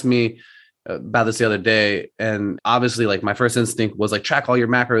someone asked me about this the other day. And obviously like my first instinct was like, track all your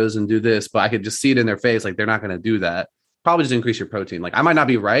macros and do this, but I could just see it in their face. Like they're not going to do that. Probably just increase your protein. Like I might not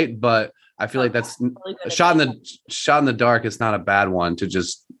be right, but I feel like that's really a shot in the dark. It's not a bad one to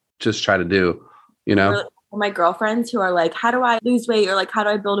just try to do, you know? For my girlfriends who are like, how do I lose weight? Or like, how do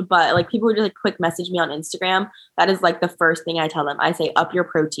I build a butt? Like people who just like quick message me on Instagram. That is like the first thing I tell them. I say, up your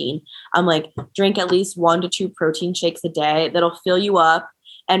protein. I'm like, drink at least 1 to 2 protein shakes a day. That'll fill you up.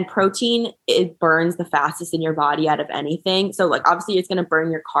 And protein, it burns the fastest in your body out of anything. So like, obviously it's going to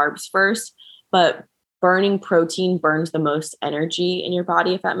burn your carbs first, but burning protein burns the most energy in your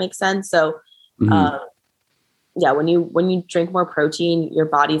body, if that makes sense. So, yeah, when you drink more protein, your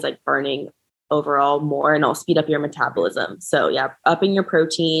body's like burning overall more and it'll speed up your metabolism. So yeah, upping your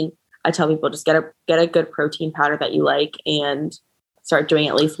protein. I tell people just get a good protein powder that you like and start doing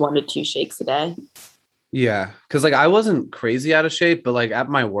at least 1 to 2 shakes a day. Yeah, because like I wasn't crazy out of shape, but like at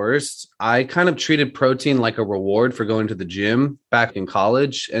my worst, I kind of treated protein like a reward for going to the gym back in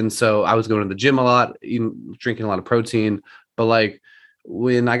college. And so I was going to the gym a lot, eating, drinking a lot of protein. But like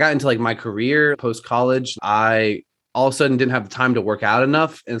when I got into like my career post college, I all of a sudden didn't have the time to work out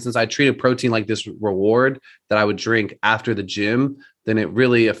enough. And since I treated protein like this reward that I would drink after the gym, then it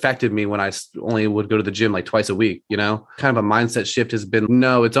really affected me when I only would go to the gym like twice a week, you know? Kind of a mindset shift has been,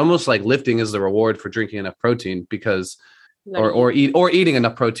 no, it's almost like lifting is the reward for drinking enough protein because or eating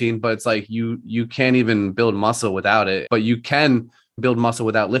enough protein, but it's like you can't even build muscle without it, but you can build muscle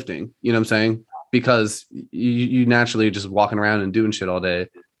without lifting, you know what I'm saying? Because you naturally just walking around and doing shit all day,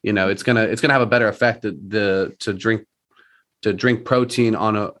 you know, it's gonna have a better effect to drink protein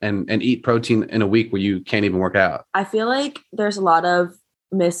on and eat protein in a week where you can't even work out. I feel like there's a lot of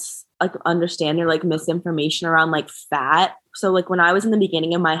understanding, like misinformation around like fat. So like when I was in the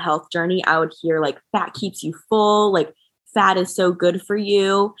beginning of my health journey, I would hear like fat keeps you full, like fat is so good for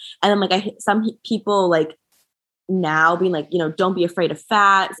you. And then like some people like now being like, you know, don't be afraid of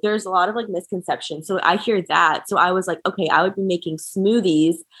fat. There's a lot of like misconceptions. So I hear that. So I was like, okay, I would be making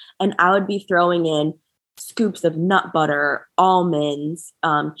smoothies and I would be throwing in scoops of nut butter, almonds,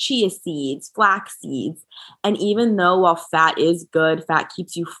 chia seeds, flax seeds. And even though while fat is good, fat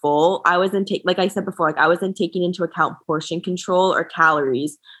keeps you full, I wasn't like I said before, like I wasn't taking into account portion control or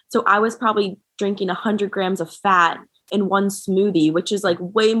calories. So I was probably drinking 100 grams of fat in one smoothie, which is like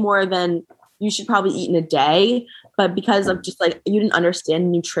way more than you should probably eat in a day. But because of just like you didn't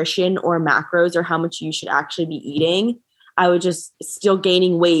understand nutrition or macros or how much you should actually be eating, I was just still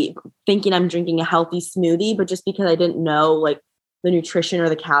gaining weight thinking I'm drinking a healthy smoothie, but just because I didn't know like the nutrition or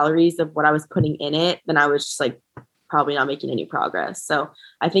the calories of what I was putting in it, then I was just like probably not making any progress. So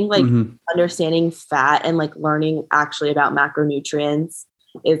I think like understanding fat and like learning actually about macronutrients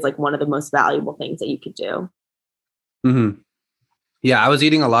is like one of the most valuable things that you could do. Mm-hmm. Yeah, I was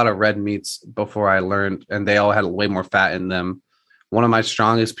eating a lot of red meats before I learned, and they all had way more fat in them. One of my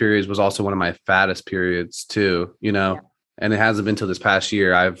strongest periods was also one of my fattest periods too, you know, and it hasn't been till this past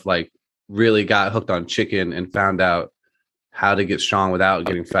year I've like really got hooked on chicken and found out how to get strong without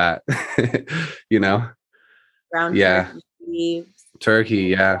getting fat, you know? Ground turkey,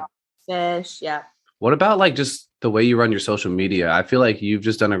 yeah. Fish, yeah. What about like just the way you run your social media? I feel like you've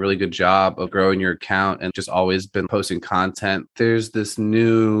just done a really good job of growing your account and just always been posting content. There's this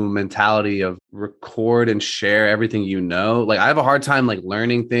new mentality of record and share everything you know. Like I have a hard time like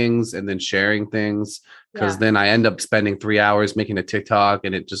learning things and then sharing things because then I end up spending 3 hours making a TikTok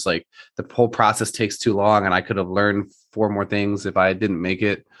and it just like the whole process takes too long and I could have learned 4 more things if I didn't make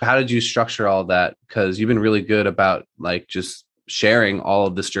it. How did you structure all that? Because you've been really good about like just sharing all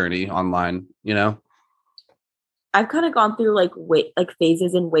of this journey online, you know? I've kind of gone through like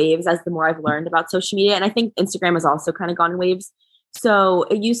phases and waves as the more I've learned about social media. And I think Instagram has also kind of gone in waves. So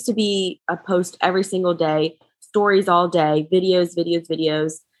it used to be a post every single day, stories all day,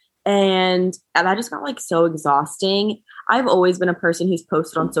 videos. And that just got like so exhausting. I've always been a person who's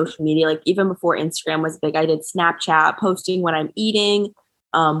posted on social media. Like even before Instagram was big, I did Snapchat, posting what I'm eating,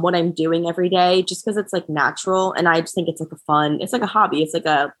 what I'm doing every day, just because it's like natural. And I just think it's like it's like a hobby. It's like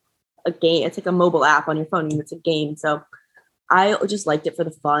a game. It's like a mobile app on your phone and it's a game. So I just liked it for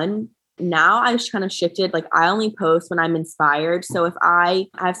the fun. Now I just kind of shifted. Like I only post when I'm inspired. So if I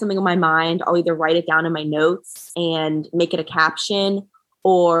have something on my mind, I'll either write it down in my notes and make it a caption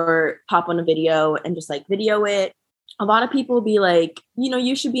or pop on a video and just like video it. A lot of people will be like, you know,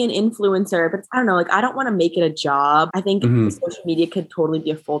 you should be an influencer, but I don't know, like, I don't want to make it a job. I think social media could totally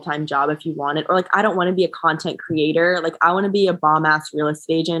be a full-time job if you want it. Or like, I don't want to be a content creator. Like, I want to be a bomb-ass real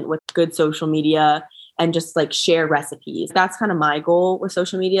estate agent with good social media and just like share recipes. That's kind of my goal with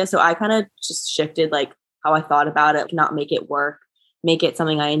social media. So I kind of just shifted like how I thought about it, not make it work, make it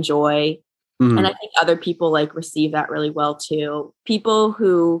something I enjoy. And I think other people like receive that really well too. People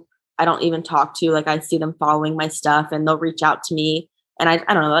who I don't even talk to, like I see them following my stuff and they'll reach out to me. And I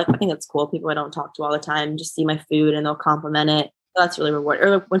don't know, like, I think that's cool. People I don't talk to all the time just see my food and they'll compliment it. So that's really rewarding. Or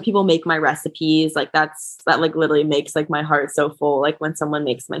like, when people make my recipes, like that like literally makes like my heart so full. Like when someone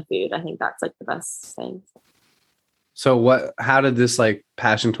makes my food, I think that's like the best thing. So how did this like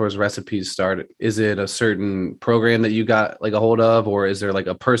passion towards recipes start? Is it a certain program that you got like a hold of, or is there like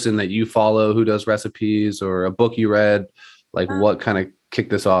a person that you follow who does recipes or a book you read? Like what kind of kicked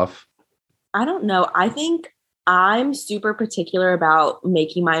this off? I don't know. I think I'm super particular about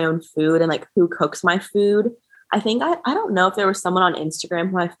making my own food and like who cooks my food. I think I don't know if there was someone on Instagram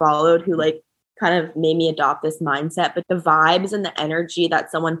who I followed who like kind of made me adopt this mindset, but the vibes and the energy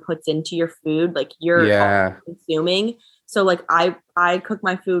that someone puts into your food, like you're consuming. So like I cook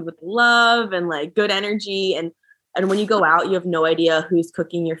my food with love and like good energy, and when you go out, you have no idea who's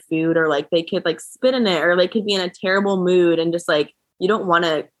cooking your food, or like they could like spit in it, or they could be in a terrible mood, and just like you don't want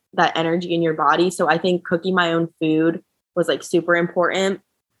that energy in your body. So I think cooking my own food was like super important.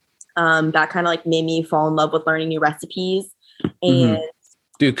 That kind of like made me fall in love with learning new recipes. And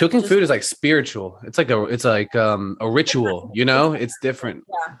dude, cooking food is like spiritual. It's like a ritual, you know, it's different.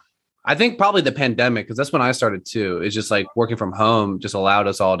 Yeah. I think probably the pandemic, because that's when I started too. It's just like working from home just allowed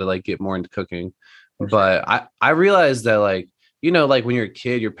us all to like get more into cooking. But I realized that like, you know, like when you're a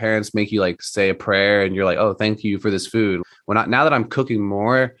kid, your parents make you like say a prayer and you're like, oh, thank you for this food. Now that I'm cooking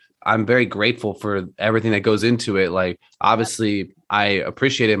more, I'm very grateful for everything that goes into it. Like, obviously I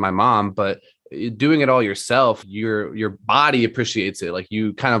appreciated my mom, but doing it all yourself, your body appreciates it. Like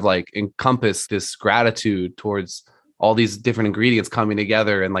you kind of like encompass this gratitude towards all these different ingredients coming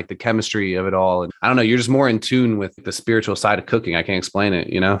together and like the chemistry of it all. And I don't know, you're just more in tune with the spiritual side of cooking. I can't explain it,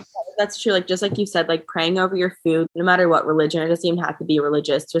 you know? That's true. Like, just like you said, like praying over your food, no matter what religion, it doesn't even have to be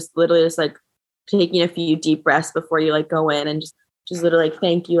religious, just literally just like taking a few deep breaths before you like go in and just literally like,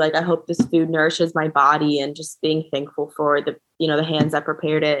 thank you. Like, I hope this food nourishes my body, and just being thankful for the, you know, the hands that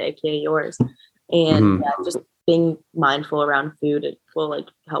prepared it, aka yours. And just being mindful around food, it will like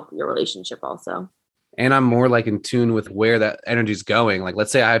help your relationship also. And I'm more like in tune with where that energy is going. Like,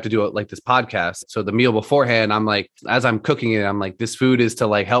 let's say I have to do like this podcast. So the meal beforehand, I'm like, as I'm cooking it, I'm like, this food is to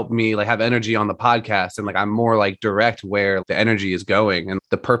like help me like have energy on the podcast. And like, I'm more like direct where the energy is going and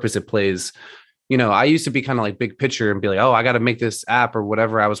the purpose it plays. You know, I used to be kind of like big picture and be like, oh, I got to make this app or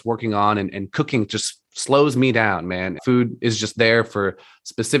whatever I was working on. And cooking just slows me down, man. Food is just there for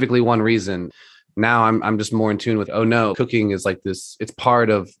specifically one reason. Now I'm just more in tune with, oh no, cooking is like this, it's part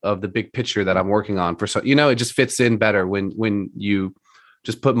of the big picture that I'm working on for. So, you know, it just fits in better when you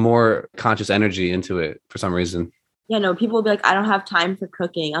just put more conscious energy into it for some reason. Yeah, no, people will be like, I don't have time for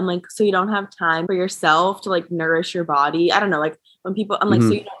cooking. I'm like, so you don't have time for yourself to like nourish your body? I don't know. Like when people, I'm like, so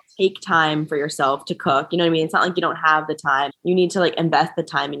you don't take time for yourself to cook. You know what I mean? It's not like you don't have the time. You need to like invest the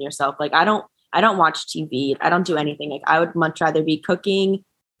time in yourself. Like I don't watch TV. I don't do anything. Like I would much rather be cooking,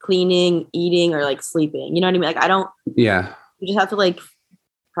 cleaning, eating, or like sleeping. You know what I mean? Like you just have to like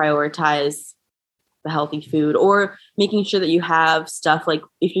prioritize the healthy food, or making sure that you have stuff like,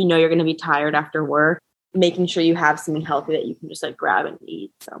 if you know you're going to be tired after work, making sure you have something healthy that you can just like grab and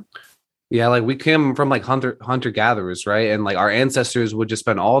eat. So yeah, like we came from like hunter gatherers, right? And like our ancestors would just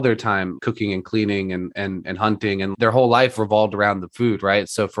spend all their time cooking and cleaning and hunting, and their whole life revolved around the food, right?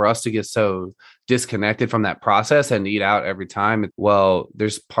 So for us to get so disconnected from that process and eat out every time, well,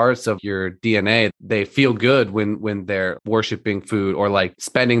 there's parts of your DNA, they feel good when they're worshiping food or like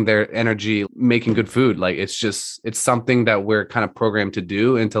spending their energy making good food. Like it's something that we're kind of programmed to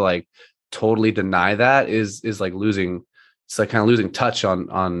do, and to like totally deny that is like losing, it's like kind of losing touch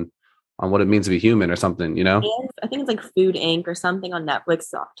on what it means to be human or something, you know? And I think it's like Food Inc. or something on Netflix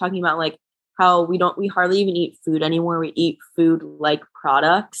talking about like how we hardly even eat food anymore. We eat food like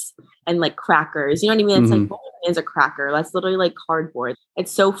products and like crackers. You know what I mean? It's like, what is a cracker? That's literally like cardboard.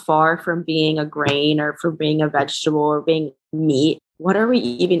 It's so far from being a grain or from being a vegetable or being meat. What are we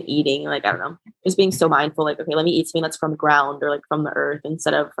even eating? Like, I don't know. Just being so mindful, like, okay, let me eat something that's from the ground or like from the earth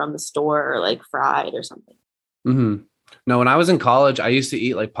instead of from the store or like fried or something. No, when I was in college, I used to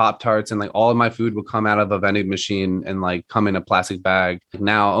eat like Pop-Tarts, and like all of my food would come out of a vending machine and like come in a plastic bag.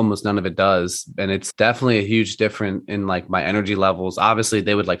 Now almost none of it does. And it's definitely a huge difference in like my energy levels. Obviously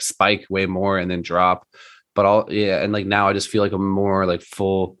they would like spike way more and then drop. But and like now I just feel like a more like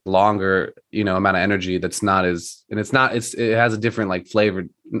full, longer, you know, amount of energy that's not as, and it has a different like flavor.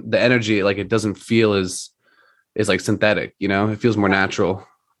 The energy, like it doesn't feel as like synthetic, you know, it feels more natural.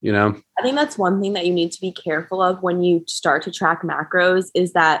 You know, I think that's one thing that you need to be careful of when you start to track macros,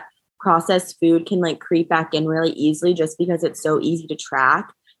 is that processed food can like creep back in really easily just because it's so easy to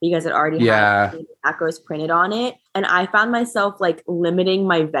track, because it already has macros printed on it. And I found myself like limiting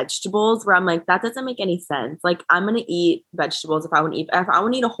my vegetables, where I'm like, that doesn't make any sense. Like I'm going to eat vegetables if I want to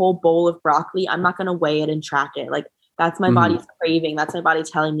eat a whole bowl of broccoli, I'm not going to weigh it and track it. Like that's my body's craving. That's my body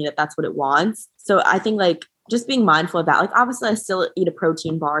telling me that that's what it wants. So I think like just being mindful of that. Like obviously I still eat a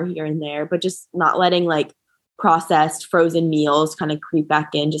protein bar here and there, but just not letting like processed frozen meals kind of creep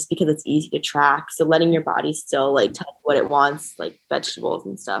back in just because it's easy to track. So letting your body still like tell you what it wants, like vegetables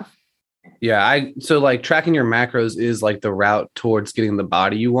and stuff. Yeah. So like tracking your macros is like the route towards getting the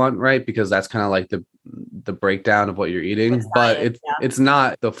body you want, right? Because that's kind of like the breakdown of what you're eating, but it's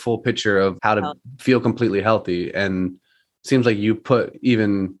not the full picture of how to feel completely healthy. And it seems like you put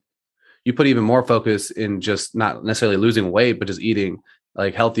even more focus in just not necessarily losing weight, but just eating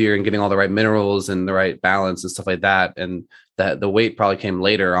like healthier and getting all the right minerals and the right balance and stuff like that. And that the weight probably came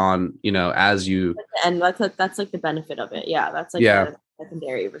later on, as you, And that's like the benefit of it. Yeah. That's like yeah, the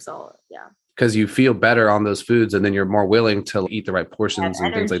secondary result. Yeah. because you feel better on those foods and then you're more willing to eat the right I have portions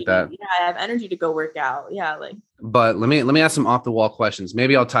and things like energy. that. Yeah. I have energy to go work out. Yeah. Like, But let me ask some off the wall questions.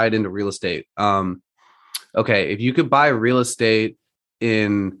 Maybe I'll tie it into real estate. Okay, if you could buy real estate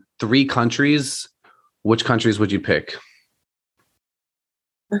in 3 countries, which countries would you pick?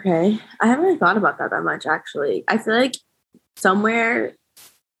 okay. I haven't really thought about that much, actually. I feel like somewhere,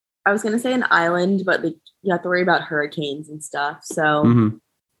 I was going to say an island, but like you have to worry about hurricanes and stuff. So Mm-hmm.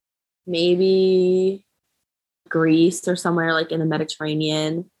 maybe Greece or somewhere like in the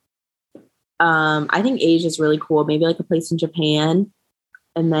Mediterranean. I think Asia is really cool. Maybe like a place in Japan,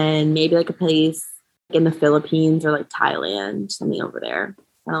 and then maybe like a place in the Philippines or like Thailand, something over there,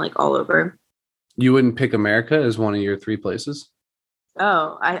 kind of like all over. You wouldn't pick America as one of your 3 places?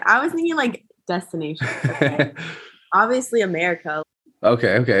 Oh, I was thinking like destination. Okay. Obviously America.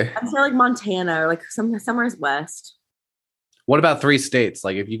 Okay. I'd say like Montana or like somewhere's west. What about 3 states?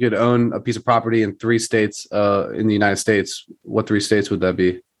 Like if you could own a piece of property in 3 states in the United States, what 3 states would that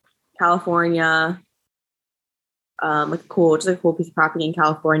be? California, just like a cool piece of property in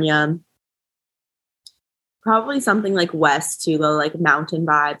California. Probably something like west too, though, like mountain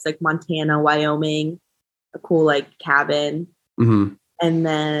vibes, like Montana, Wyoming, a cool like cabin. Mm-hmm. And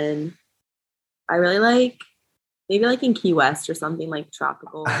then I really like maybe like in Key West or something like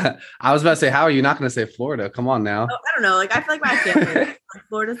tropical. I was about to say, how are you not going to say Florida? Come on now. Oh, I don't know. Like I feel like my family, like,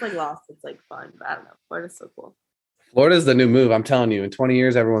 Florida's like lost. It's like fun, but I don't know. Florida's so cool. Florida's the new move. I'm telling you, in 20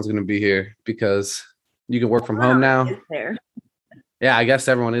 years, everyone's going to be here because you can work from home now. There. Yeah, I guess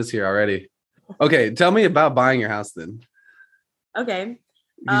everyone is here already. Okay, tell me about buying your house then. Okay.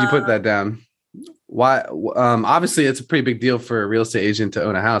 Did you put that down? Why? Obviously, it's a pretty big deal for a real estate agent to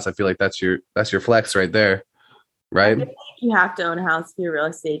own a house. I feel like that's your flex right there, right? I feel like you have to own a house to be a real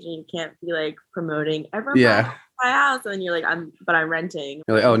estate agent. You can't be like promoting everyone. Yeah. My house, and then you're like, I'm renting.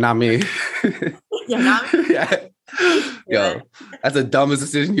 You're like, oh, not me. Yeah, not me. Yeah. Yo, that's the dumbest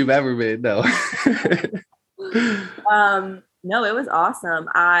decision you've ever made. No. No, it was awesome.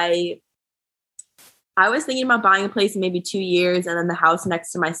 I was thinking about buying a place in maybe 2 years, and then the house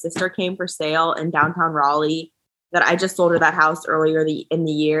next to my sister came for sale in downtown Raleigh. That I just sold her that house earlier in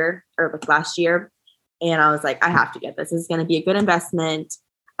the year or like last year, and I was like, I have to get this. This is going to be a good investment.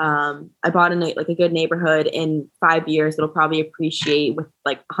 I bought in a good neighborhood. In 5 years, it'll probably appreciate with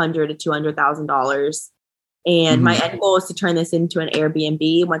like $100,000 to $200,000. And my end goal is to turn this into an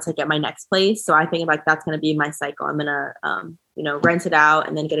Airbnb once I get my next place. So I think like that's going to be my cycle. I'm going to, rent it out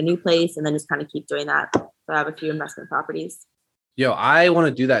and then get a new place and then just kind of keep doing that. So I have a few investment properties. Yo, I want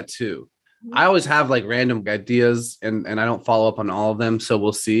to do that too. I always have like random ideas and I don't follow up on all of them. So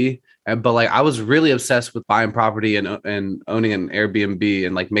we'll see. But like, I was really obsessed with buying property and owning an Airbnb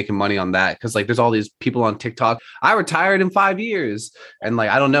and like making money on that. Cause like, there's all these people on TikTok. I retired in 5 years and like,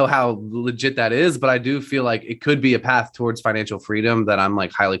 I don't know how legit that is, but I do feel like it could be a path towards financial freedom that I'm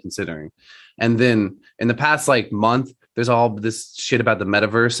like highly considering. And then in the past like month, there's all this shit about the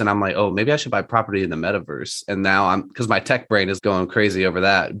metaverse. And I'm like, oh, maybe I should buy property in the metaverse. And now because my tech brain is going crazy over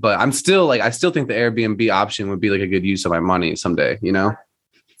that. But I'm still like, I still think the Airbnb option would be like a good use of my money someday,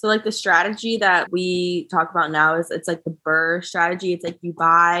 So like the strategy that we talk about now it's like the BRRRR strategy. It's like you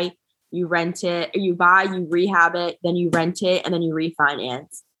buy, you rent it, or you buy, you rehab it, then you rent it, and then you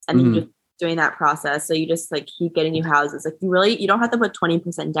refinance. And then you're just doing that process. So you just like keep getting new houses. Like you don't have to put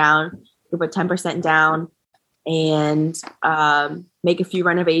 20% down. You put 10% down and make a few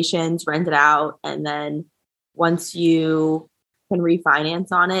renovations, rent it out. And then once you can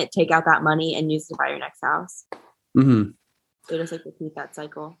refinance on it, take out that money and use it to buy your next house. Mm-hmm. So just like repeat that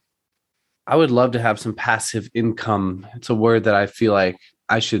cycle. I would love to have some passive income. It's a word that I feel like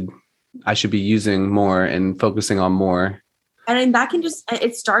I should be using more and focusing on more. And then that can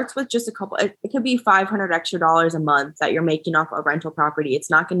it starts with just a couple, it could be $500 extra a month that you're making off a rental property. It's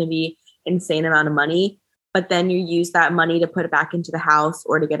not going to be insane amount of money, but then you use that money to put it back into the house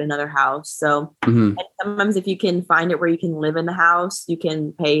or to get another house. So and sometimes if you can find it where you can live in the house, you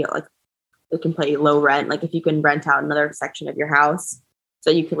can pay low rent. Like if you can rent out another section of your house so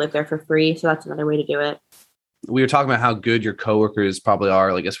you can live there for free. So that's another way to do it. We were talking about how good your coworkers probably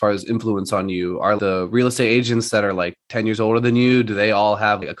are, like as far as influence on you. Are the real estate agents that are like 10 years older than you, do they all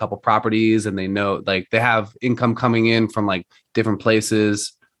have like a couple properties and they know like they have income coming in from like different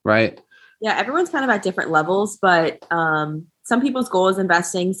places, right? Yeah, everyone's kind of at different levels, but some people's goal is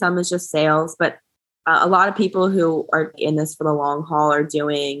investing, some is just sales. But A lot of people who are in this for the long haul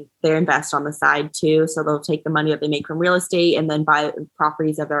they invest on the side too. So they'll take the money that they make from real estate and then buy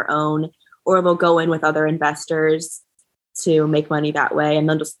properties of their own, or they'll go in with other investors to make money that way. And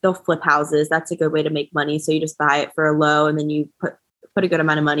they'll flip houses. That's a good way to make money. So you just buy it for a low and then you put a good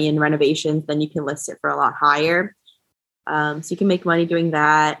amount of money in renovations, then you can list it for a lot higher. So you can make money doing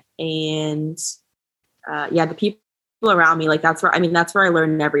that. And the people around me, like that's where I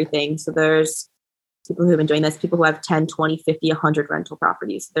learned everything. So there's people who've been doing this, people who have 10, 20, 50, 100 rental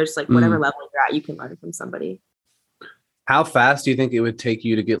properties. There's like whatever level you're at, you can learn from somebody. How fast do you think it would take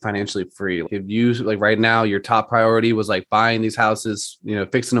you to get financially free? If you like right now, your top priority was like buying these houses,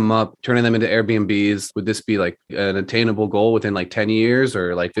 fixing them up, turning them into Airbnbs. Would this be like an attainable goal within like 10 years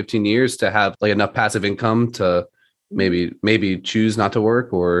or like 15 years to have like enough passive income to maybe choose not to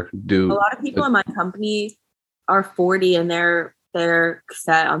work or do? A lot of people in my company are 40 and they're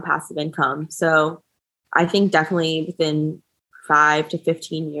set on passive income. So I think definitely within 5 to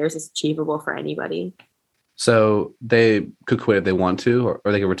 15 years is achievable for anybody. So they could quit if they want to,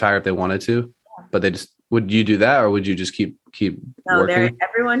 or they could retire if they wanted to, but would you do that? Or would you just keep working?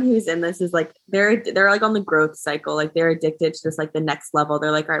 Everyone who's in this is like, they're like on the growth cycle. Like they're addicted to just like the next level.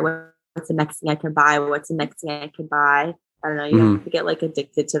 They're like, all right, what's the next thing I can buy? What's the next thing I can buy? I don't know. You have to get like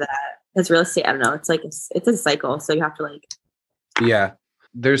addicted to that. Because real estate, I don't know. It's like, it's a cycle. So you have to like. Yeah.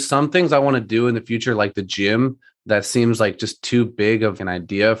 There's some things I want to do in the future, like the gym, that seems like just too big of an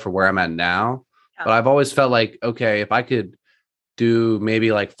idea for where I'm at now. Yeah. But I've always felt like, okay, if I could do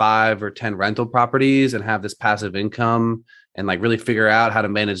maybe like 5 or 10 rental properties and have this passive income and like really figure out how to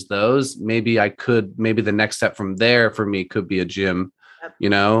manage those, maybe the next step from there for me could be a gym,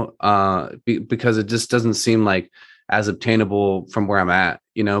 because it just doesn't seem like as obtainable from where I'm at,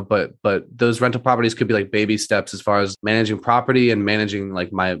 but those rental properties could be like baby steps as far as managing property and managing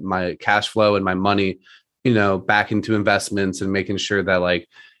like my cash flow and my money, back into investments and making sure that like,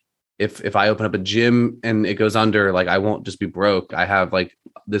 if I open up a gym and it goes under, like I won't just be broke. I have like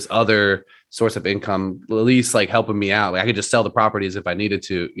this other source of income, at least like helping me out. Like I could just sell the properties if I needed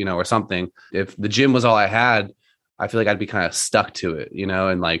to, or something. If the gym was all I had, I feel like I'd be kind of stuck to it,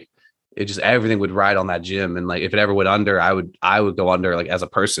 and like it just, everything would ride on that gym. And like, if it ever went under, I would go under like as a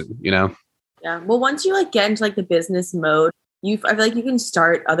person, Yeah. Well, once you like get into like the business mode, I feel like you can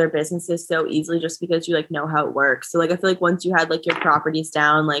start other businesses so easily just because you like know how it works. So like, I feel like once you had like your properties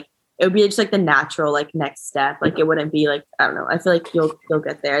down, like it would be just like the natural like next step. Like it wouldn't be like, I don't know. I feel like you'll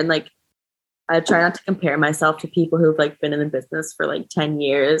get there. And like, I try not to compare myself to people who've like been in the business for like 10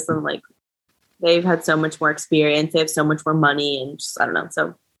 years and like they've had so much more experience. They have so much more money and just, I don't know.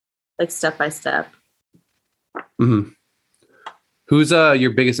 So like step by step. Mm-hmm. Who's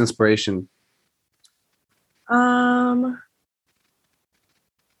your biggest inspiration?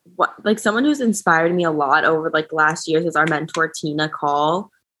 Like someone who's inspired me a lot over like last years is our mentor, Tina Call.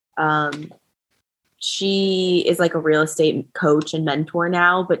 She is like a real estate coach and mentor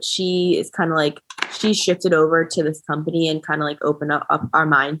now, but she is kind of like, she shifted over to this company and kind of like open up our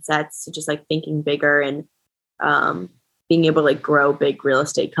mindsets to just like thinking bigger and being able to like grow big real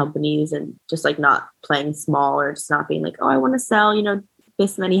estate companies and just like not playing small or just not being like, oh, I want to sell,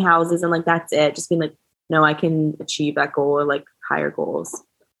 this many houses and like that's it. Just being like, no, I can achieve that goal or like higher goals.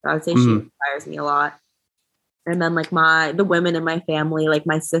 So I would say she inspires me a lot. And then like the women in my family, like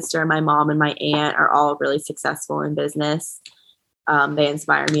my sister and my mom and my aunt are all really successful in business. They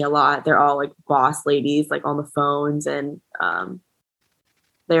inspire me a lot. They're all like boss ladies, like on the phones and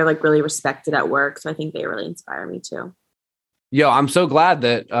they're like really respected at work. So I think they really inspire me too. Yo, I'm so glad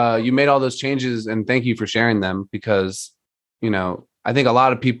that you made all those changes and thank you for sharing them because, I think a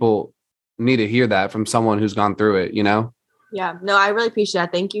lot of people need to hear that from someone who's gone through it, Yeah, no, I really appreciate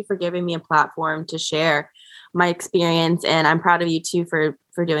that. Thank you for giving me a platform to share my experience. And I'm proud of you too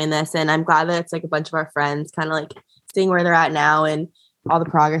for doing this. And I'm glad that it's like a bunch of our friends kind of like seeing where they're at now and all the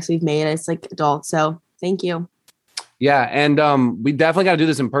progress we've made as like adults. So thank you. Yeah. And we definitely got to do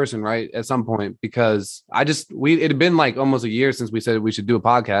this in person, right? At some point, because it had been like almost a year since we said we should do a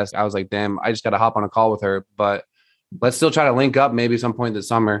podcast. I was like, damn, I just got to hop on a call with her, but let's still try to link up maybe some point this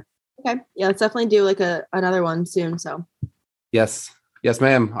summer. Okay. Yeah. Let's definitely do like another one soon. So. Yes. Yes,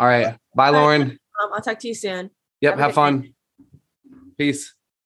 ma'am. All right. Bye, Lauren. I'll talk to you soon. Yep. Have fun. Peace.